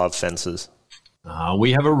Australians love fences?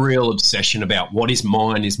 We have a real obsession about what is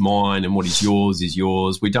mine, and what is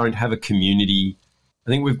yours. We don't have a community. I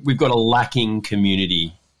think we've got a lacking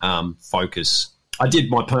community focus. I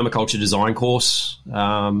did my permaculture design course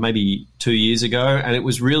maybe 2 years ago, and it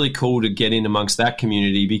was really cool to get in amongst that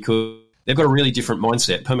community because they've got a really different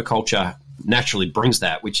mindset. Permaculture naturally brings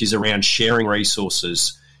that, which is around sharing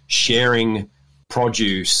resources, sharing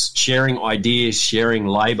produce, sharing ideas, sharing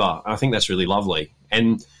labour. I think that's really lovely.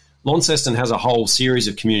 And Launceston has a whole series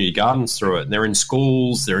of community gardens through it. They're in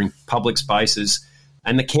schools, they're in public spaces,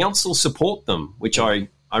 and the council support them, which I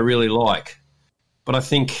really like. But I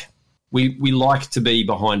think we like to be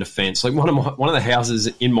behind a fence. Like one of the houses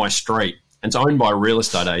in my street, and it's owned by a real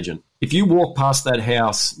estate agent. If you walk past that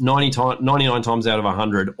house 99 times out of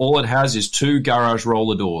 100, all it has is 2 garage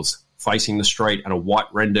roller doors facing the street and a white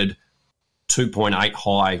rendered 2.8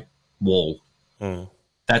 high wall.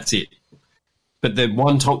 That's it. But the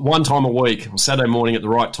one time a week, on Saturday morning at the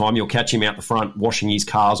right time, you'll catch him out the front washing his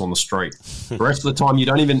cars on the street. The rest of the time, you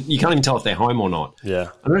can't even tell if they're home or not. Yeah,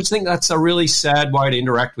 and I just think that's a really sad way to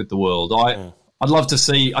interact with the world. I'd love to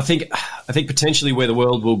see. I think potentially where the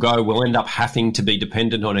world will go, we'll end up having to be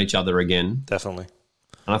dependent on each other again. Definitely.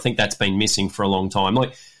 And I think that's been missing for a long time.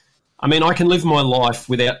 I can live my life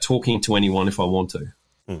without talking to anyone if I want to.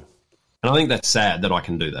 And I think that's sad that I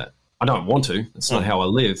can do that. I don't want to. That's not how I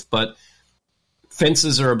live. But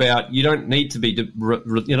fences are about, you don't need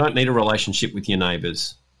you don't need a relationship with your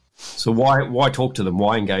neighbours. So why talk to them?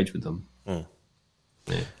 Why engage with them?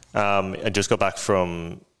 Yeah. I just got back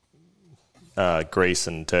from Greece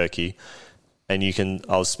and Turkey, and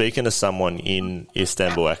I was speaking to someone in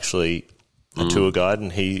Istanbul, actually, a tour guide,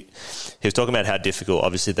 and he was talking about how difficult,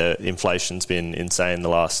 obviously the inflation's been insane the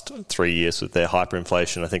last 3 years with their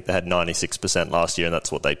hyperinflation. I think they had 96% last year, and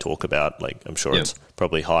that's what they talk about. Like, I'm sure it's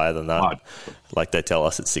probably higher than that. Right. Like they tell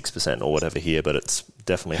us it's 6% or whatever here, but it's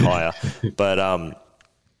definitely higher. But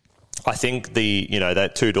I think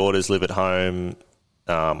that 2 daughters live at home.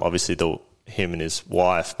 Obviously him and his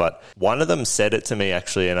wife, but one of them said it to me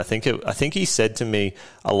actually, and I think he said to me,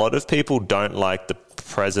 a lot of people don't like the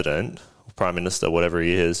president, prime minister, whatever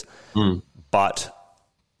he is, but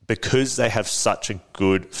because they have such a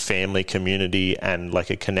good family community and like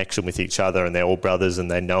a connection with each other, and they're all brothers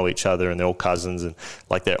and they know each other and they're all cousins, and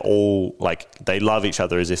like they're all like, they love each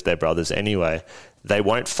other as if they're brothers anyway. They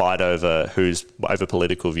won't fight over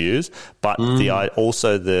political views, but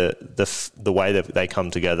also the way that they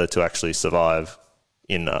come together to actually survive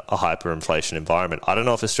in a hyperinflation environment. I don't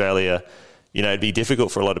know if Australia, it'd be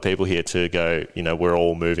difficult for a lot of people here to go, we're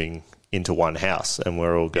all moving into one house and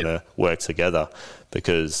we're all going to work together,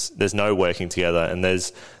 because there's no working together. And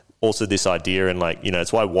there's also this idea, and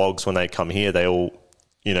it's why WOGs, when they come here, they all,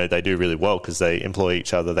 they do really well because they employ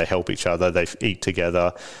each other, they help each other, they eat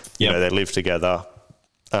together, they live together.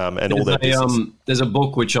 And all that there's a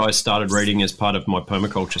book which I started reading as part of my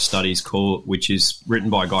permaculture studies, which is written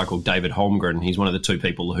by a guy called David Holmgren. He's one of the 2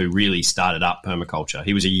 people who really started up permaculture.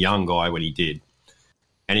 He was a young guy when he did.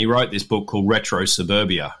 And he wrote this book called Retro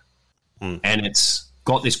Suburbia. And it's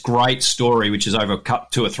got this great story, which is over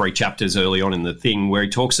 2 or 3 chapters early on in the thing, where he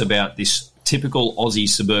talks about this typical Aussie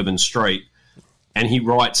suburban street, and he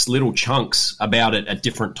writes little chunks about it at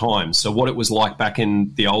different times. So what it was like back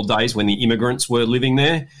in the old days when the immigrants were living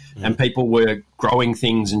there and people were growing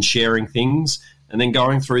things and sharing things, and then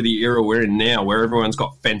going through the era we're in now, where everyone's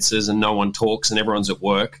got fences and no one talks and everyone's at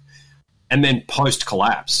work, and then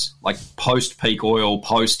post-collapse, like post-peak oil,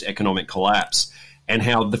 post-economic collapse, and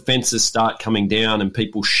how the fences start coming down and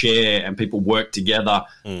people share and people work together,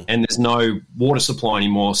 and there's no water supply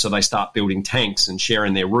anymore, so they start building tanks and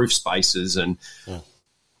sharing their roof spaces. And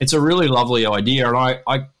it's a really lovely idea, and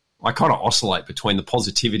I kind of oscillate between the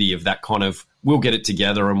positivity of that kind of, we'll get it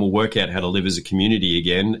together and we'll work out how to live as a community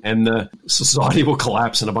again, and the society will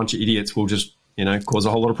collapse and a bunch of idiots will just, cause a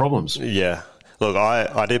whole lot of problems. Yeah. Look,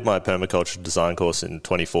 I did my permaculture design course in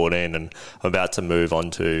 2014, and I'm about to move on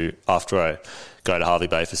to, after I go to Harvey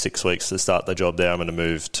Bay for 6 weeks to start the job there, I'm going to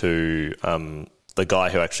move to the guy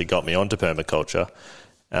who actually got me onto permaculture.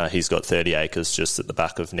 He's got 30 acres just at the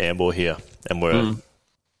back of Nambour here, and we're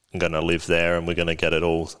going to live there, and we're going to get it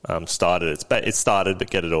all started. It's started, but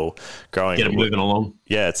get it all growing. Get it moving along.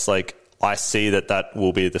 Yeah, it's like, I see that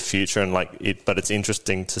will be the future, and but it's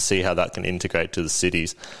interesting to see how that can integrate to the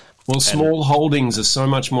cities. Well, small holdings are so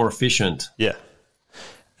much more efficient. Yeah.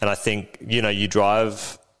 And I think, you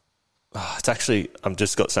drive... it's actually... I've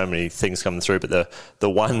just got so many things coming through, but the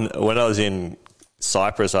one... When I was in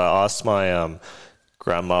Cyprus, I asked my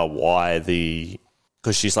grandma why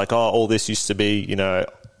because she's like, all this used to be,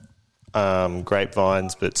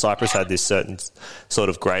 grapevines, but Cyprus had this certain sort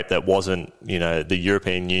of grape that wasn't, the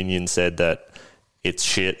European Union said that it's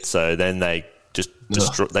shit, so then they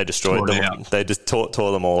destroyed them. They just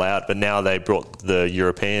tore them all out. But now they brought the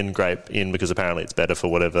European grape in because apparently it's better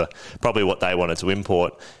for probably what they wanted to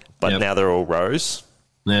import. But now they're all rows.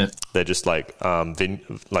 Yeah, they're just like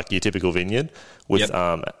like your typical vineyard with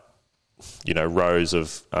rows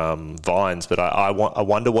of vines. But I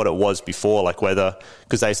wonder what it was before, like whether,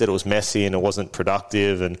 because they said it was messy and it wasn't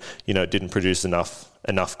productive, and it didn't produce enough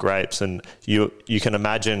grapes, and you can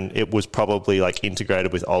imagine it was probably like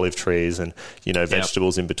integrated with olive trees and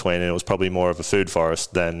vegetables in between, and it was probably more of a food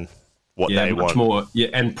forest than what they want. More,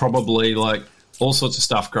 and probably like all sorts of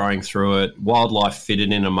stuff growing through it, wildlife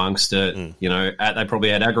fitted in amongst it. They probably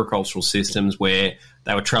had agricultural systems where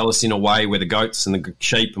they were trellised in a way where the goats and the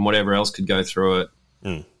sheep and whatever else could go through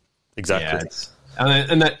it. Exactly.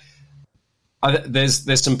 And that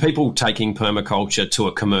there's some people taking permaculture to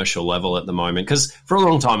a commercial level at the moment, because for a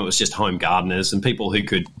long time it was just home gardeners and people who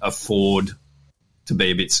could afford to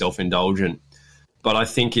be a bit self-indulgent. But I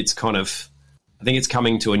think it's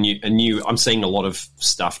coming to a new. I'm seeing a lot of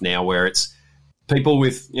stuff now where it's people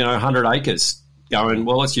with 100 acres going,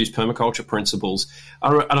 well, let's use permaculture principles.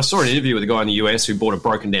 And I saw an interview with a guy in the US who bought a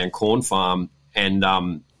broken down corn farm and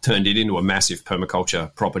turned it into a massive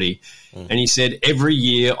permaculture property. And he said, every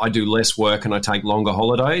year I do less work and I take longer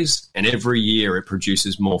holidays, and every year it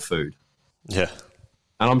produces more food. Yeah.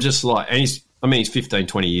 And I'm just like, and he's 15,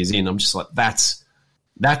 20 years in. I'm just like, that's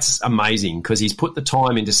amazing, because he's put the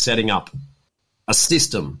time into setting up a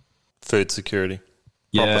system. Food security.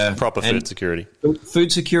 Yeah. Proper food security.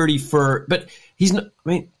 Food security but he's not,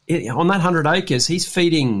 on that 100 acres, he's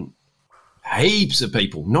feeding heaps of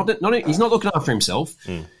people. He's not looking after himself.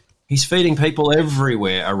 He's feeding people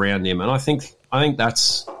everywhere around him, and I think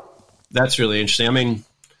that's really interesting. I mean,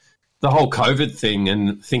 the whole COVID thing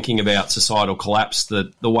and thinking about societal collapse,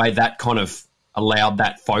 the way that kind of allowed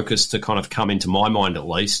that focus to kind of come into my mind, at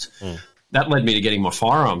least, that led me to getting my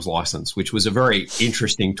firearms license, which was a very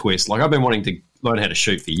interesting twist. Like, I've been wanting to learn how to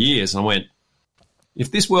shoot for years, and I went, if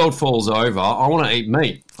this world falls over, I want to eat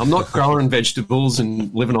meat. I'm not growing vegetables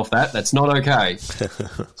and living off that. That's not okay.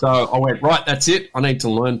 So I went, right, that's it. I need to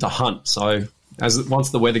learn to hunt. So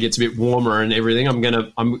once the weather gets a bit warmer and everything,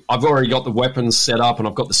 I've already got the weapons set up and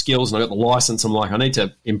I've got the skills and I've got the license. I'm like, I need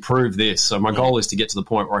to improve this. So my goal is to get to the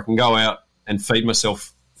point where I can go out and feed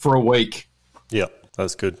myself for a week. Yeah,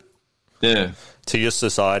 that's good. Yeah. To your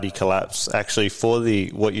society collapse, actually, for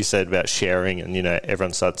what you said about sharing, and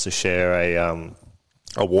everyone starts to share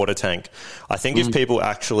a water tank. I think if people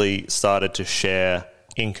actually started to share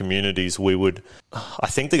in communities, I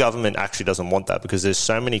think the government actually doesn't want that, because there's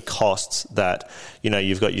so many costs that,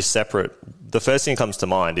 you've got your separate, the first thing that comes to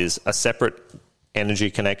mind is a separate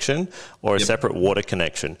energy connection or a separate water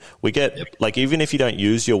connection. We get like, even if you don't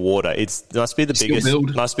use your water, must be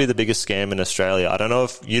the biggest scam in Australia. I don't know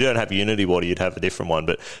if you don't have Unity Water, you'd have a different one,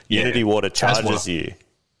 but Unity Water charges you.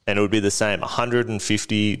 And it would be the same,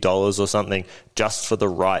 $150 or something, just for the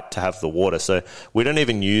right to have the water. So we don't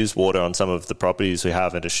even use water on some of the properties we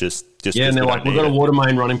have, and it's just and they're like, we've got a water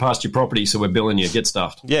main running past your property, so we're billing you. Get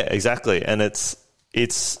stuffed. Yeah, exactly. And it's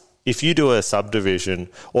if you do a subdivision,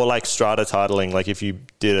 or like strata titling, like if you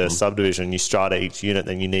did a subdivision, you strata each unit,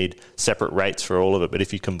 then you need separate rates for all of it. But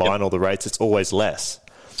if you combine all the rates, it's always less.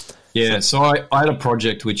 Yeah. So I had a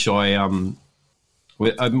project which my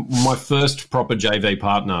first proper JV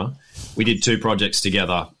partner, we did 2 projects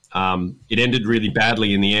together. It ended really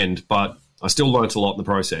badly in the end, but I still learnt a lot in the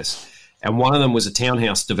process. And one of them was a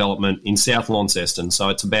townhouse development in South Launceston. So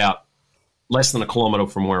it's about less than a kilometre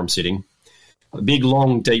from where I'm sitting. A big,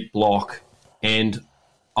 long, deep block. And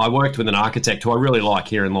I worked with an architect who I really like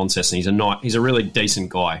here in Launceston. He's a really decent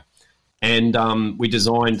guy. And we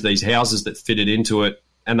designed these houses that fitted into it.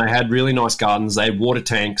 And they had really nice gardens. They had water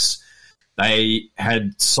tanks. They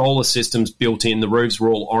had solar systems built in. The roofs were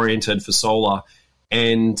all oriented for solar.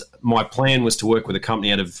 And my plan was to work with a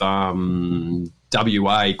company out of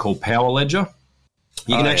WA called Power Ledger.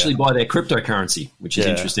 You can actually buy their cryptocurrency, which is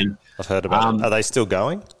interesting. I've heard about it. Are they still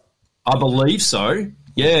going? I believe so,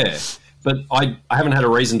 yeah. But I haven't had a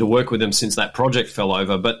reason to work with them since that project fell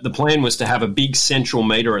over. But the plan was to have a big central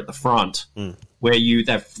meter at the front where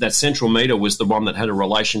that central meter was the one that had a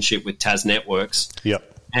relationship with Tas Networks. Yep.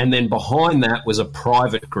 And then behind that was a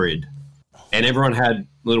private grid. And everyone had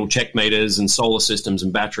little check meters and solar systems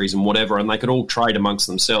and batteries and whatever, and they could all trade amongst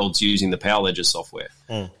themselves using the Power Ledger software.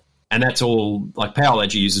 And that's all, like Power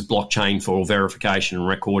Ledger uses blockchain for all verification and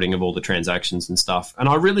recording of all the transactions and stuff. And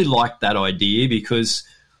I really like that idea, because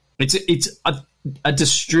it's a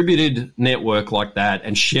distributed network like that,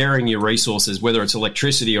 and sharing your resources, whether it's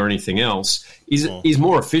electricity or anything else, is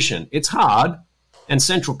more efficient. It's hard, and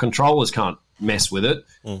central controllers can't mess with it,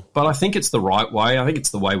 but I think it's the right way. I think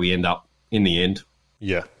it's the way we end up in the end.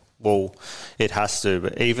 Yeah. Well, it has to.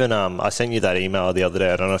 But even I sent you that email the other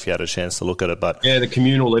day. I don't know if you had a chance to look at it, but yeah, the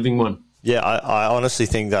communal living one. Yeah, I honestly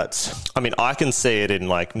think that's. I mean, I can see it in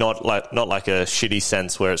not like a shitty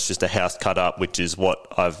sense where it's just a house cut up, which is what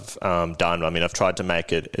I've done. I mean, I've tried to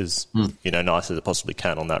make it as nice as it possibly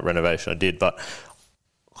can on that renovation I did, but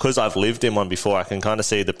because I've lived in one before, I can kind of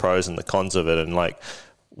see the pros and the cons of it. And I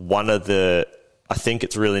think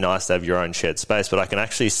it's really nice to have your own shared space, but I can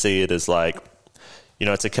actually see it as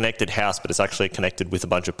it's a connected house, but it's actually connected with a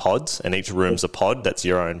bunch of pods, and each room's a pod. That's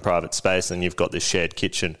your own private space, and you've got this shared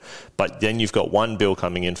kitchen. But then you've got one bill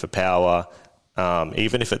coming in for power,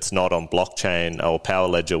 even if it's not on blockchain or Power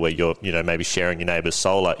Ledger, where you're maybe sharing your neighbour's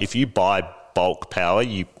solar. If you buy bulk power,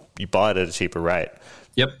 you you buy it at a cheaper rate.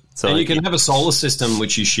 Yep. So and you can have a solar system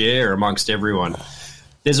which you share amongst everyone.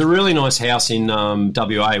 There's a really nice house in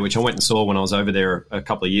WA, which I went and saw when I was over there a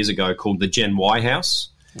couple of years ago, called the Gen Y house.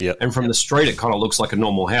 Yeah. And from the street, it kind of looks like a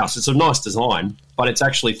normal house. It's a nice design, but it's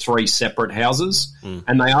actually 3 separate houses,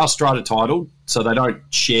 and they are strata titled, so they don't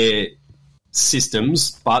share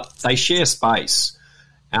systems, but they share space.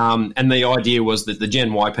 And the idea was that the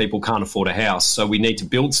Gen Y people can't afford a house, so we need to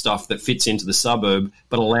build stuff that fits into the suburb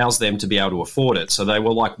but allows them to be able to afford it. So they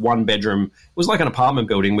were like 1-bedroom. It was like an apartment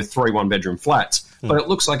building with 3 1-bedroom flats, but it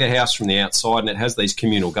looks like a house from the outside, and it has these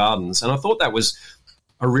communal gardens. And I thought that was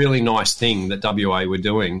a really nice thing that WA were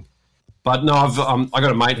doing. But no, I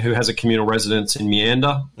got a mate who has a communal residence in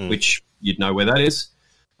Meander, which you'd know where that is.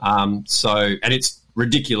 And it's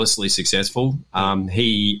ridiculously successful.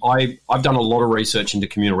 I've done a lot of research into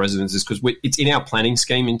communal residences because it's in our planning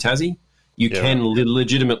scheme in Tassie. You can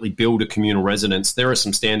legitimately build a communal residence. There are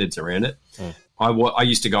some standards around it. I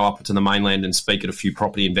used to go up to the mainland and speak at a few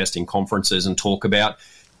property investing conferences and talk about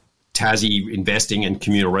Tassie investing and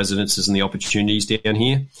communal residences and the opportunities down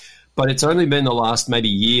here. But it's only been the last maybe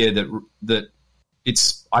year that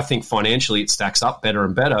it's, I think financially it stacks up better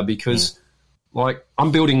and better because like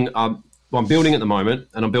I'm building at the moment,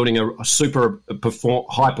 and I'm building a super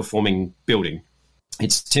high-performing building.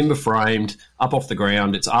 It's timber framed, up off the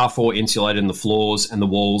ground. It's R4 insulated in the floors and the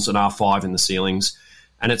walls, and R5 in the ceilings.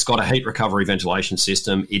 And it's got a heat recovery ventilation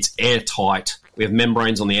system. It's airtight. We have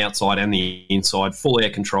membranes on the outside and the inside, full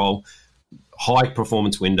air control,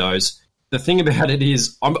 high-performance windows. The thing about it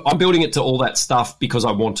is I'm building it to all that stuff because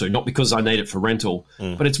I want to, not because I need it for rental.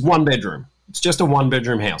 But it's 1 bedroom. It's just a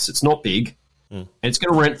 1-bedroom house. It's not big. And it's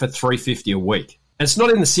going to rent for $350 a week. And it's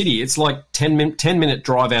not in the city. It's like 10-minute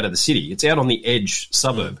drive out of the city. It's out on the edge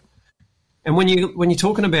suburb. And when you're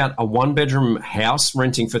talking about a 1-bedroom house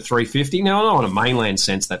renting for $350, now I know in a mainland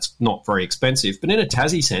sense that's not very expensive, but in a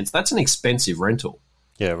Tassie sense, that's an expensive rental.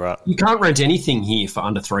 Yeah, right. You can't rent anything here for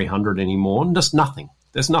under $300 anymore, and just nothing.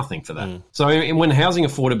 There's nothing for that. So when housing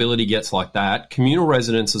affordability gets like that, communal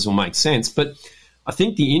residences will make sense. But I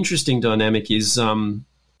think the interesting dynamic is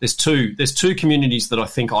there's two communities that I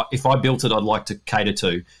think if I built it, I'd like to cater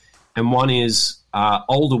to. And one is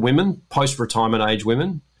older women, post-retirement age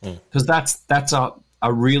women, because that's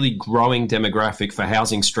a really growing demographic for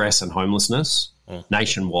housing stress and homelessness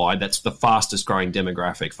nationwide. That's the fastest growing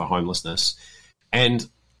demographic for homelessness. And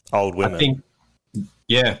old women. I think,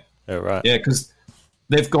 yeah, right. Yeah, because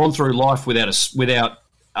they've gone through life without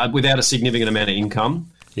a significant amount of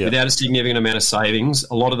income, without a significant amount of savings.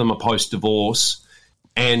 A lot of them are post-divorce,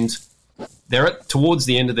 and they're towards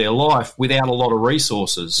the end of their life without a lot of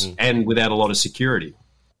resources and without a lot of security.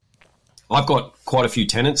 I've got quite a few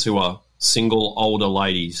tenants who are single, older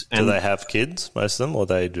ladies. And do they have kids, most of them, or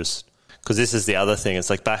they just... Because this is the other thing. It's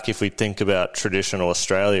like back if we think about traditional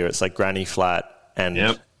Australia, it's like granny flat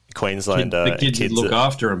and Queenslander. The kids look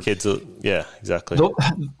after them. Yeah, exactly. The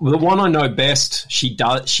one I know best, she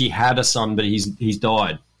had a son, but he's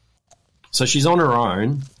died. So she's on her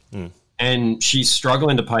own, and she's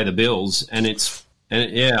struggling to pay the bills. I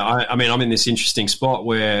mean, I'm in this interesting spot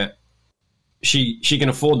where she can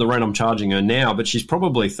afford the rent I'm charging her now, but she's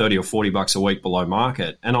probably $30 or $40 a week below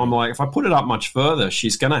market. And I'm like, if I put it up much further,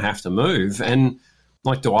 she's going to have to move. And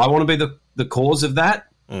like, do I want to be the cause of that?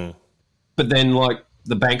 But then like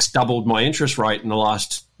the bank's doubled my interest rate in the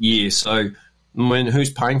last year. So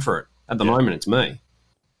who's paying for it? At the moment, it's me.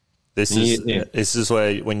 This is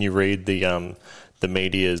where when you read the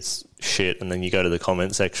media's shit and then you go to the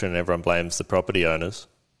comment section and everyone blames the property owners.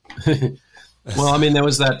 Well, I mean, there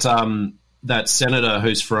was that senator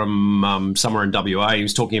who's from somewhere in WA. He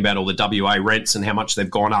was talking about all the WA rents and how much they've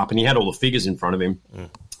gone up, and he had all the figures in front of him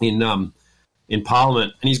in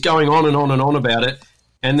Parliament, and he's going on and on and on about it.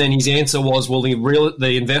 And then his answer was, well,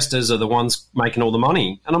 the investors are the ones making all the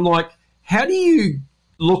money. And I'm like, how do you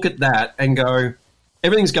look at that and go,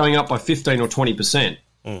 everything's going up by 15 or 20%,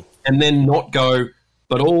 and then not go,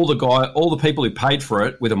 but all the people who paid for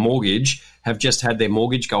it with a mortgage have just had their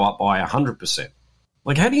mortgage go up by 100%.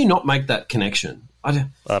 Like, how do you not make that connection? I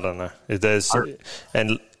don't know.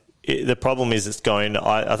 The problem is it's going.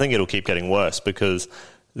 I think it'll keep getting worse because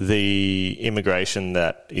the immigration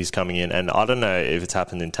that is coming in, and I don't know if it's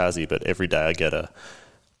happened in Tassie, but every day I get a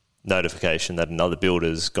notification that another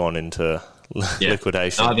builder's gone into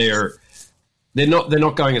liquidation. They're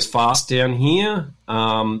not going as fast down here,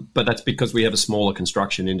 but that's because we have a smaller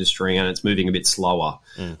construction industry and it's moving a bit slower.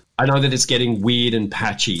 I know that it's getting weird and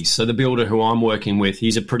patchy. So the builder who I'm working with,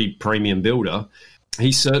 he's a pretty premium builder.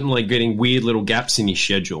 He's certainly getting weird little gaps in his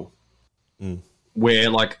schedule where,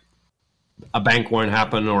 like, a bank won't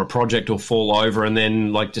happen or a project will fall over and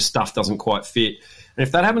then like just stuff doesn't quite fit. And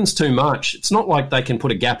if that happens too much, it's not like they can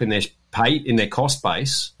put a gap in their cost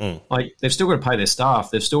base. Like they've still got to pay their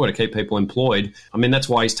staff. They've still got to keep people employed. I mean, that's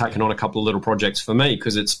why he's taken on a couple of little projects for me,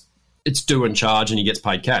 because it's due and charge and he gets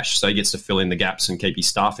paid cash. So he gets to fill in the gaps and keep his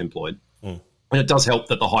staff employed. And it does help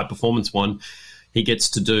that the high performance one, he gets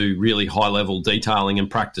to do really high level detailing and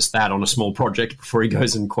practice that on a small project before he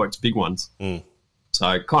goes and quotes big ones. So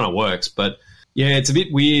it kind of works. But yeah, it's a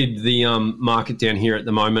bit weird, the market down here at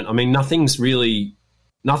the moment. I mean, nothing's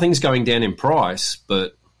going down in price,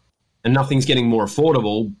 and nothing's getting more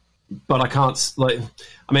affordable, but I can't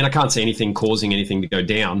see anything causing anything to go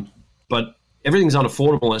down, but everything's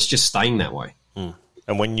unaffordable and it's just staying that way.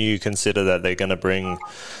 And when you consider that they're going to bring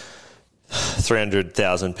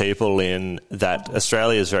 300,000 people in, that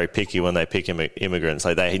Australia is very picky when they pick immigrants.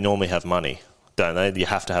 Like they normally have money, don't they? You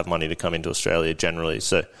have to have money to come into Australia generally.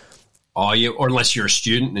 So, or unless you're a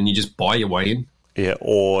student and you just buy your way in. Yeah,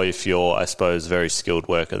 or if you're, I suppose, a very skilled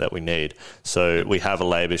worker that we need. So we have a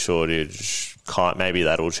labour shortage. Maybe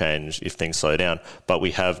that'll change if things slow down. But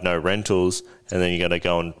we have no rentals, and then you're going to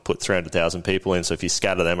go and put 300,000 people in. So if you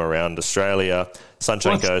scatter them around Australia,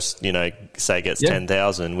 Sunshine Coast, say gets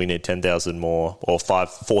 10,000, we need 10,000 more, or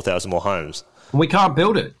 4,000 more homes. We can't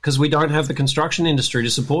build it because we don't have the construction industry to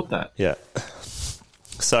support that. Yeah.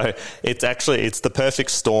 So it's the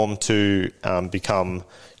perfect storm to become,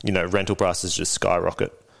 rental prices just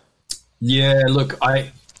skyrocket. Yeah, look,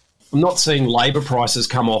 I'm not seeing labour prices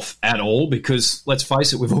come off at all because, let's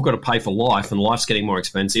face it, we've all got to pay for life and life's getting more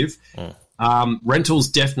expensive. Rentals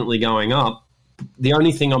definitely going up. The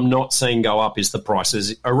only thing I'm not seeing go up is the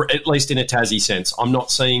prices, at least in a Tassie sense. I'm not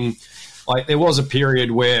seeing, like, there was a period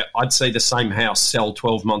where I'd see the same house sell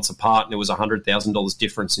 12 months apart and there was $100,000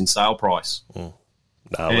 difference in sale price.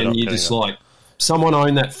 No, and you're just like, someone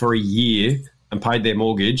owned that for a year and paid their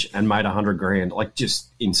mortgage and made $100,000, like just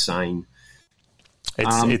insane.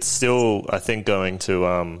 It's still, I think, going to,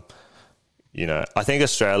 I think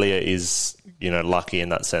Australia is, lucky in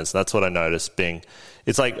that sense. That's what I noticed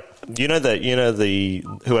it's like,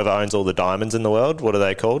 whoever owns all the diamonds in the world, what are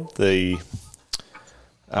they called?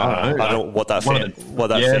 I don't know what that family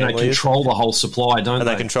they control the whole supply, don't they? And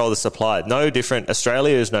they control the supply. No different.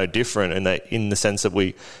 Australia is no different in the sense that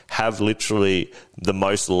we have literally the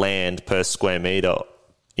most land per square metre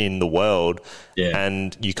in the world,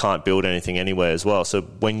 and you can't build anything anywhere as well. So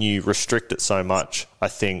when you restrict it so much, I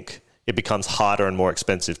think it becomes harder and more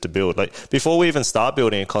expensive to build. Like before we even start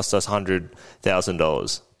building, it costs us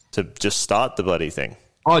 $100,000 to just start the bloody thing.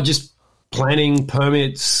 Oh, just planning,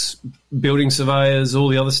 permits, building surveyors, all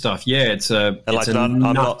the other stuff. Yeah, I'm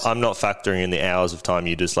not factoring in the hours of time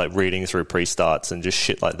you just like reading through pre-starts and just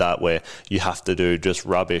shit like that, where you have to do just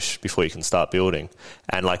rubbish before you can start building,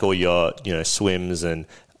 and like all your swims and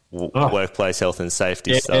workplace health and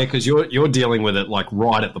safety stuff. Yeah, because you're dealing with it like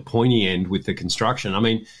right at the pointy end with the construction. I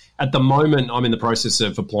mean, at the moment, I'm in the process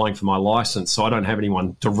of applying for my license, so I don't have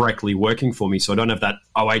anyone directly working for me, so I don't have that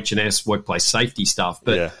OH&S workplace safety stuff.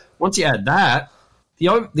 But once you add that, the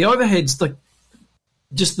overheads, like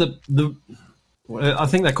just the I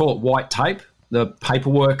think they call it white tape, the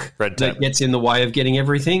paperwork that gets in the way of getting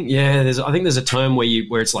everything. Yeah, I think there's a term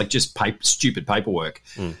where it's like just stupid paperwork.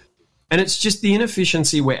 And it's just the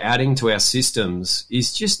inefficiency we're adding to our systems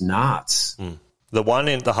is just nuts. The one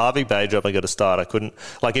in the Harvey Bay job I got to start, I couldn't,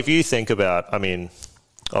 like if you think about, I mean,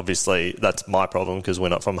 obviously that's my problem because we're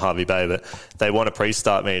not from Harvey Bay, but they want a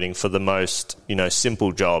pre-start meeting for the most,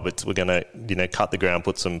 simple job. We're going to, cut the ground,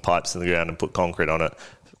 put some pipes in the ground and put concrete on it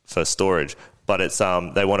for storage. But it's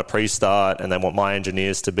they want a pre-start and they want my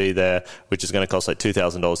engineers to be there, which is going to cost like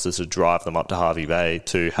 $2,000 just to drive them up to Harvey Bay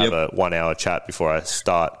to have a 1 hour chat before I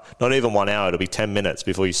start. Not even 1 hour, it'll be 10 minutes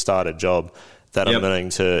before you start a job that I'm going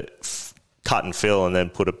to cut and fill and then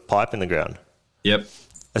put a pipe in the ground.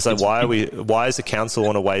 It's like, why is the council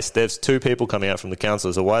want to waste? There's 2 people coming out from the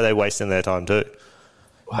council, so why are they wasting their time too?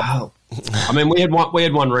 Wow. I mean, we had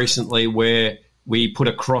one recently where we put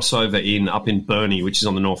a crossover up in Burnie, which is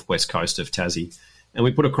on the northwest coast of Tassie, and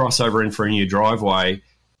we put a crossover in for a new driveway.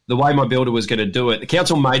 The way my builder was going to do it, the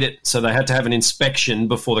council made it so they had to have an inspection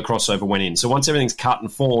before the crossover went in. So once everything's cut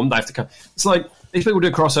and formed, they have to come. It's like these people do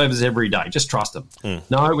crossovers every day. Just trust them.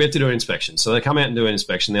 No, we have to do an inspection. So they come out and do an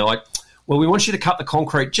inspection. They're like, well, we want you to cut the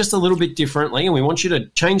concrete just a little bit differently, and we want you to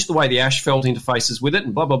change the way the asphalt interfaces with it,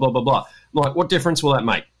 and blah, blah, blah, blah, blah. I'm like, what difference will that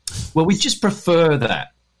make? Well, we just prefer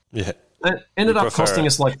that. Yeah. It ended up costing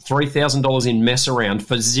us like $3,000 in mess around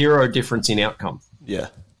for zero difference in outcome. Yeah.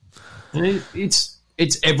 And it's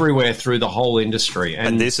everywhere through the whole industry.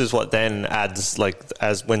 And this is what then adds, like,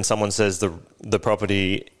 as when someone says the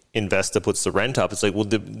property investor puts the rent up, it's like, well,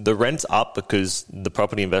 the rent's up because the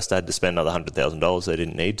property investor had to spend another $100,000 they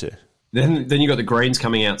didn't need to. Then you got the Greens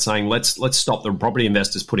coming out saying, let's stop the property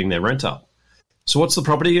investors putting their rent up. So what's the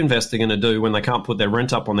property investor going to do when they can't put their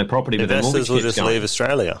rent up on their property? Investors will just leave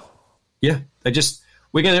Australia. Yeah, they're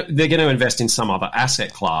going to invest in some other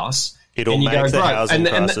asset class. It'll make the housing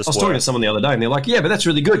crisis I was talking to someone the other day, and they're like, "Yeah, but that's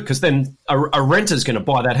really good because then a renter's going to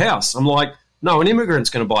buy that house." I'm like, "No, an immigrant's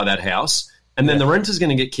going to buy that house, and then the renter's going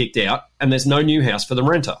to get kicked out, and there's no new house for the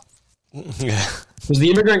renter." Yeah, because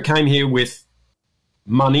the immigrant came here with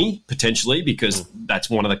money potentially, because that's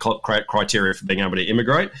one of the criteria for being able to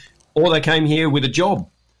immigrate, or they came here with a job.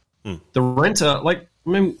 The renter,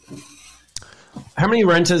 how many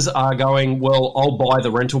renters are going, well, I'll buy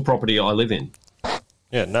the rental property I live in?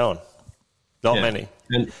 Yeah, no one. Not many.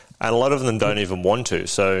 And a lot of them don't even want to,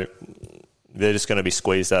 so they're just going to be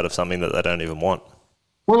squeezed out of something that they don't even want.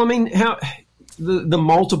 Well, I mean, how the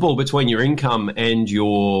multiple between your income and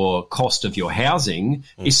your cost of your housing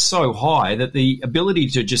is so high that the ability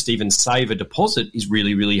to just even save a deposit is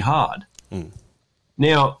really, really hard.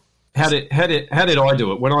 Now, how did I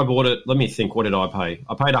do it? When I bought it, let me think, what did I pay?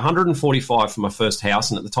 I paid $145 for my first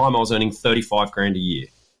house, and at the time I was earning $35,000 a year.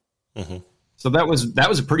 So that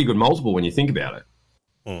was a pretty good multiple when you think about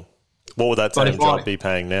it. What would that same job be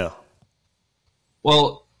paying now?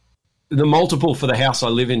 Well, the multiple for the house I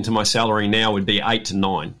live in to my salary now would be 8 to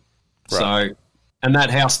 9. Right. So, and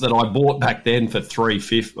that house that I bought back then for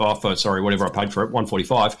whatever I paid for it,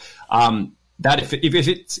 $145. That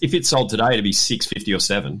if it's sold today, it'd be $650 or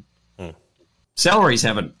 $7. Salaries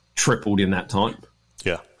haven't tripled in that time.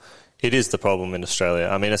 Yeah, it is the problem in Australia.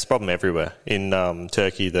 I mean, it's a problem everywhere. In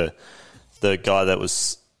Turkey, the guy that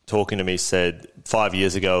was talking to me said 5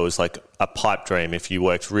 years ago it was like a pipe dream. If you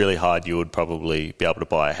worked really hard, you would probably be able to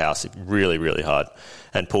buy a house really, really hard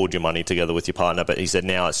and pulled your money together with your partner. But he said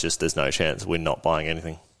now it's just there's no chance. We're not buying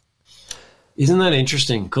anything. Isn't that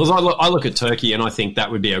interesting? Because I look at Turkey and I think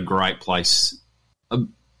that would be a great place.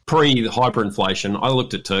 Pre-hyperinflation, I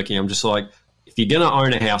looked at Turkey. I'm just like, if you're going to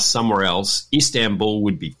own a house somewhere else, Istanbul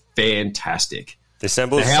would be fantastic. The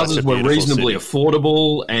houses were reasonably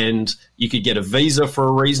affordable, and you could get a visa for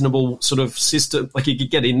a reasonable sort of system. Like you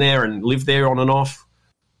could get in there and live there on and off.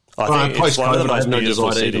 I think post-COVID, I have no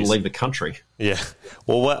desire to even leave the country. Yeah.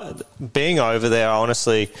 Well, being over there,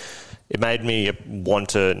 honestly, it made me want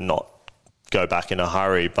to not go back in a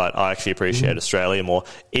hurry, but I actually appreciate Australia more.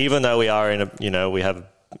 Even though we are we have a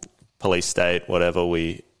police state, whatever,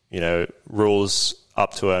 rules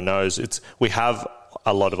up to our nose. We have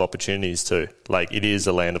a lot of opportunities too. Like, it is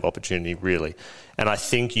a land of opportunity, really. And I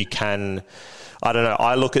think you can, I don't know,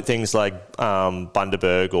 I look at things like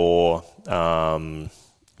Bundaberg or,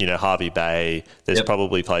 Harvey Bay. There's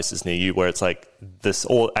probably places near you where it's like this.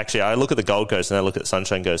 Or actually, I look at the Gold Coast and I look at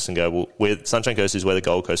Sunshine Coast and go, well, Sunshine Coast is where the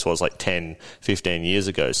Gold Coast was like 10, 15 years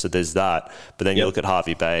ago. So there's that. But then you look at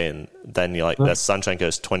Harvey Bay and then you're like, that's Sunshine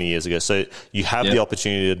Coast 20 years ago. So you have the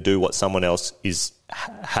opportunity to do what someone else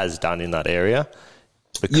has done in that area.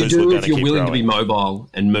 Because you do if you're willing to be mobile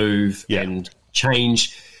and move and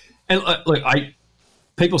change. And look,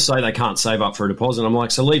 people say they can't save up for a deposit. I'm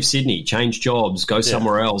like, so leave Sydney, change jobs, go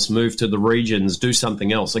somewhere else, move to the regions, do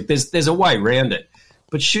something else. Like there's a way around it.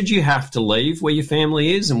 But should you have to leave where your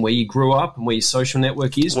family is and where you grew up and where your social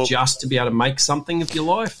network is just to be able to make something of your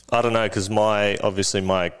life? I don't know, because my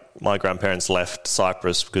grandparents left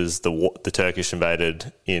Cyprus because the Turkish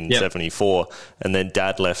invaded in 74, and then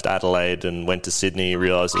Dad left Adelaide and went to Sydney,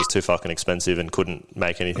 realised it was too fucking expensive and couldn't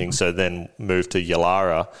make anything, so then moved to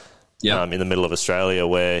Yalara. In the middle of Australia,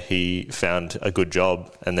 where he found a good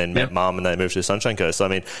job and then met Mum and they moved to the Sunshine Coast. So, I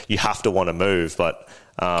mean, you have to want to move, but...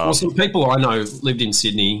 some people I know lived in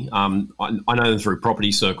Sydney. I know them through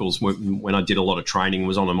property circles when I did a lot of training,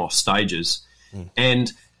 was on them off stages,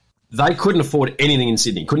 and they couldn't afford anything in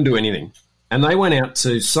Sydney, couldn't do anything. And they went out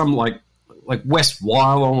to some like West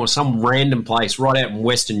Wyalong or some random place right out in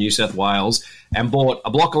western New South Wales and bought a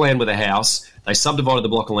block of land with a house. They subdivided the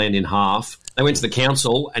block of land in half. They went to the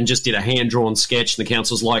council and just did a hand-drawn sketch, and the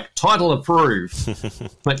council's like, title approved,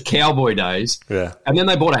 like cowboy days. Yeah. And then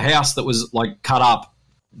they bought a house that was like cut up,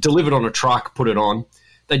 delivered on a truck, put it on.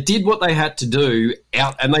 They did what they had to do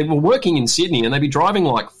out, and they were working in Sydney, and they'd be driving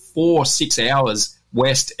like 4-6 hours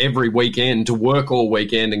west every weekend to work all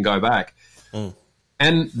weekend and go back.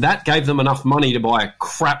 And that gave them enough money to buy a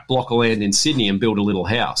crap block of land in Sydney and build a little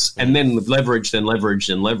house, and then leveraged and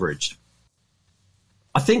leveraged and leveraged.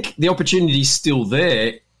 I think the opportunity is still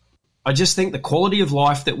there. I just think the quality of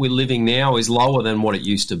life that we're living now is lower than what it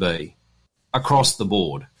used to be across the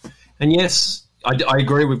board. And yes, I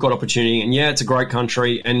agree we've got opportunity. And yeah, it's a great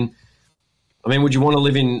country. And I mean, would you want to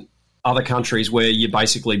live in other countries where you're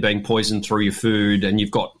basically being poisoned through your food and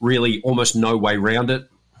you've got really almost no way around it?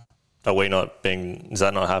 Is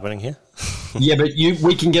that not happening here? Yeah, but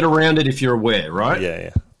we can get around it if you're aware, right? Yeah.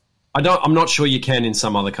 I'm not sure you can in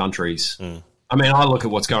some other countries. I mean, I look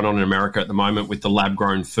at what's going on in America at the moment with the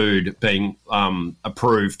lab-grown food being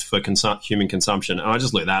approved for human consumption, and I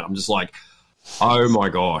just look at that. I'm just like, oh my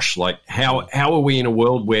gosh! Like, how are we in a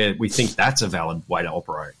world where we think that's a valid way to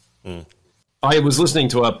operate? I was listening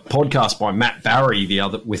to a podcast by Matt Barry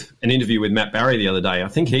with an interview with Matt Barry the other day. I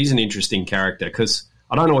think he's an interesting character because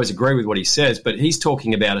I don't always agree with what he says, but he's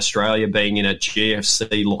talking about Australia being in a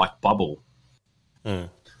GFC-like bubble.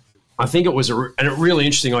 I think it was a really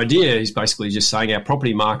interesting idea. He's basically just saying our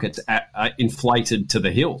property market's inflated to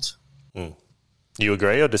the hilt. You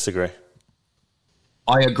agree or disagree?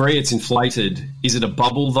 I agree it's inflated. Is it a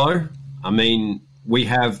bubble, though? I mean, we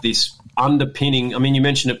have this underpinning. I mean, you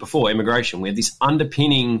mentioned it before, immigration. We have this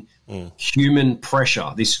underpinning human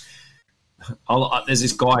pressure. There's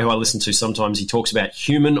this guy who I listen to sometimes. He talks about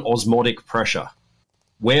human osmotic pressure.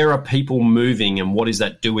 Where are people moving and what is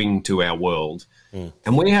that doing to our world?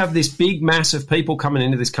 And we have this big mass of people coming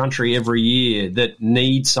into this country every year that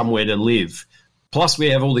need somewhere to live. Plus, we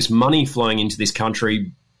have all this money flowing into this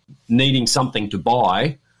country needing something to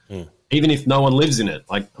buy, even if no one lives in it.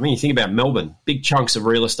 Like, I mean, you think about Melbourne, big chunks of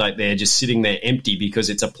real estate there just sitting there empty because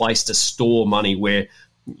it's a place to store money where,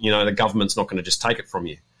 the government's not going to just take it from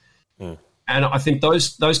you. And I think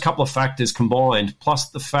those couple of factors combined, plus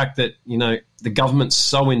the fact that, the government's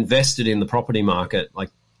so invested in the property market, like,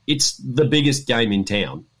 it's the biggest game in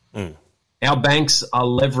town. Our banks are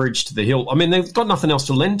leveraged to the hilt. I mean, they've got nothing else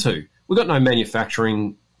to lend to. We've got no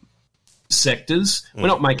manufacturing sectors. We're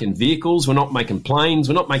not making vehicles. We're not making planes.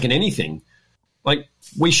 We're not making anything. Like,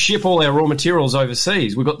 we ship all our raw materials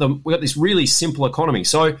overseas. We've got this really simple economy.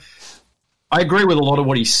 So I agree with a lot of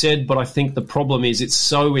what he said, but I think the problem is it's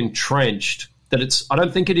so entrenched that I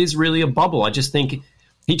don't think it is really a bubble. I just think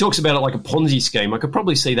he talks about it like a Ponzi scheme. I could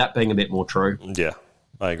probably see that being a bit more true. Yeah.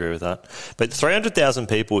 I agree with that. But 300,000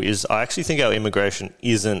 people I actually think our immigration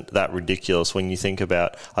isn't that ridiculous when you think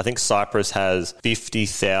about, I think Cyprus has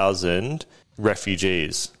 50,000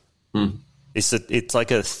 refugees. It's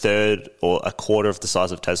like a third or a quarter of the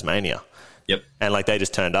size of Tasmania. Yep. And like they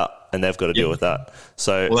just turned up and they've got to deal with that.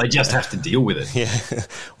 So, well, they just have to deal with it. Yeah.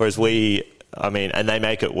 Whereas and they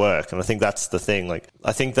make it work. And I think that's the thing. Like,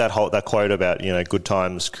 I think that quote about, good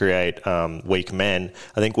times create weak men,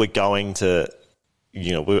 I think we're going to,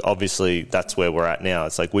 obviously that's where we're at now.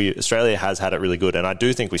 It's like Australia has had it really good, and I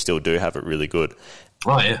do think we still do have it really good.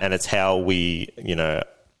 Oh, yeah. And it's how we,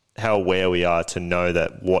 how aware we are to know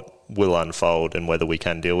that what will unfold and whether we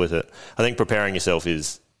can deal with it. I think preparing yourself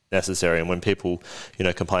is necessary. And when people,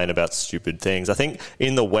 complain about stupid things, I think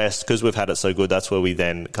in the West, because we've had it so good, that's where we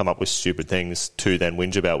then come up with stupid things to then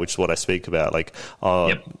whinge about, which is what I speak about. Like,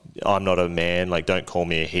 I'm not a man, like, don't call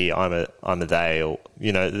me a he, I'm a they, or,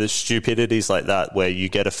 the stupidities like that where you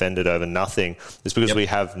get offended over nothing is because we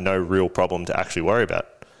have no real problem to actually worry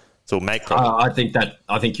about. So we'll make problems.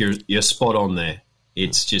 I think you're spot on there.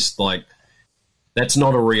 It's just like, that's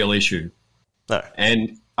not a real issue. No.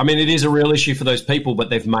 And I mean, it is a real issue for those people, but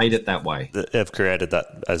they've made it that way. They've created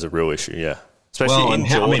that as a real issue, yeah. Especially in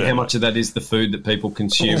how Jordan. How much of that is the food that people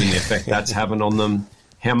consume and the effect that's having on them?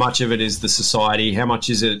 How much of it is the society? How much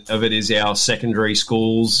of it is our secondary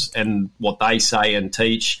schools and what they say and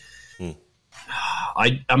teach?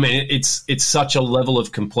 I mean, it's such a level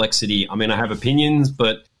of complexity. I mean, I have opinions,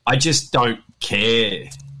 but I just don't care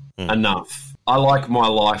enough. I like my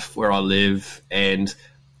life where I live, and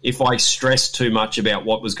if I stress too much about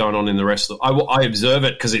what was going on in the rest of I observe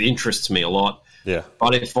it because it interests me a lot. Yeah.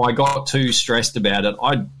 But if I got too stressed about it,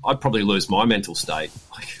 I'd probably lose my mental state.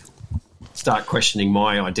 Like, start questioning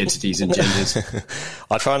my identities and genders.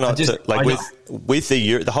 I try not to, like, with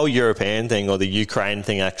the whole European thing or the Ukraine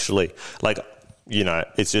thing, actually, like,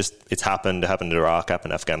 it's happened to Iraq,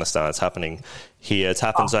 happened to Afghanistan, it's happening here, it's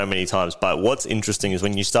happened so many times. But what's interesting is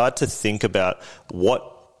when you start to think about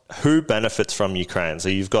who benefits from Ukraine. So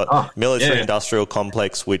you've got military-industrial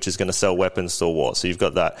complex, which is going to sell weapons to a war. So you've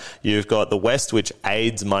got that. You've got the West, which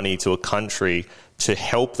aids money to a country to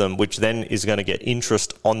help them, which then is going to get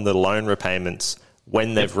interest on the loan repayments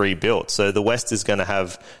when they've rebuilt. So the West is going to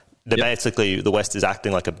have they're basically, the West is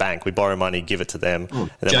acting like a bank. We borrow money, give it to them.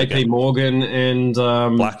 And then JP Morgan and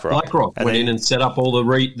BlackRock went in and set up all the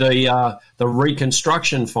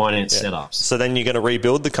reconstruction finance setups. So then you're going to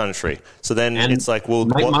rebuild the country. So then it's like, well,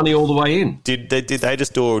 make money all the way in. Did they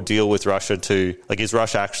just do a deal with Russia to, like, is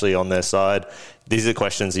Russia actually on their side? These are the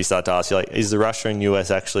questions you start to ask. You're like, is the Russia and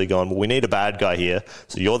US actually going, well, we need a bad guy here.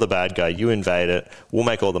 So you're the bad guy. You invade it. We'll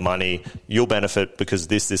make all the money. You'll benefit because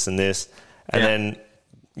this, and this. And then,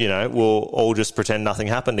 you know, we'll all just pretend nothing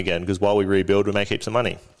happened again because while we rebuild, we make heaps of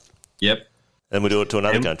money. Yep. And we'll do it to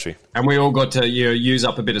another country. And we all got to use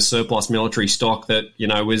up a bit of surplus military stock that, you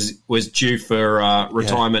know, was due for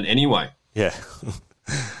retirement anyway. Yeah.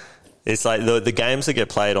 It's like the games that get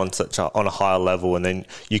played on on a higher level, and then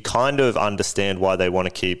you kind of understand why they want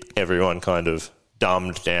to keep everyone kind of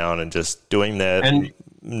dumbed down and just doing their 9 to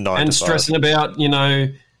 5. And stressing about, you know,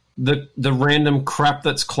 the random crap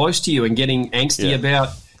that's close to you and getting angsty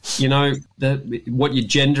about, you know, what your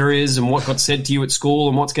gender is and what got said to you at school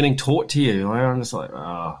and what's getting taught to you. I'm just like,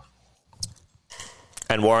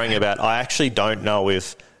 And worrying about, I actually don't know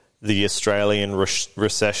if the Australian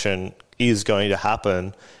recession is going to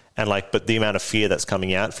happen. And like, but the amount of fear that's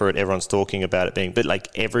coming out for it, everyone's talking about it being, but like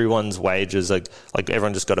everyone's wages, like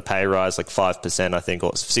everyone just got a pay rise, like 5%, I think,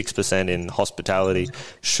 or 6% in hospitality.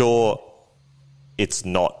 Sure, it's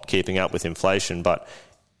not keeping up with inflation, but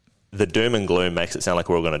the doom and gloom makes it sound like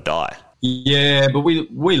we're all going to die. Yeah, but we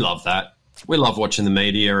love that. We love watching the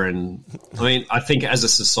media, and I mean, I think as a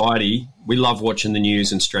society, we love watching the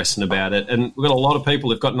news and stressing about it. And we've got a lot of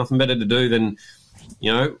people who've got nothing better to do than,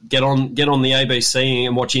 you know, get on the ABC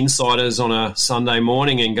and watch Insiders on a Sunday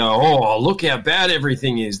morning and go, oh, look how bad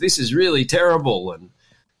everything is. This is really terrible. And,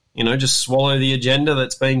 you know, just swallow the agenda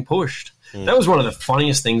that's being pushed. That was one of the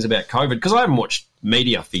funniest things about COVID, because I haven't watched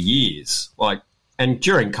media for years. And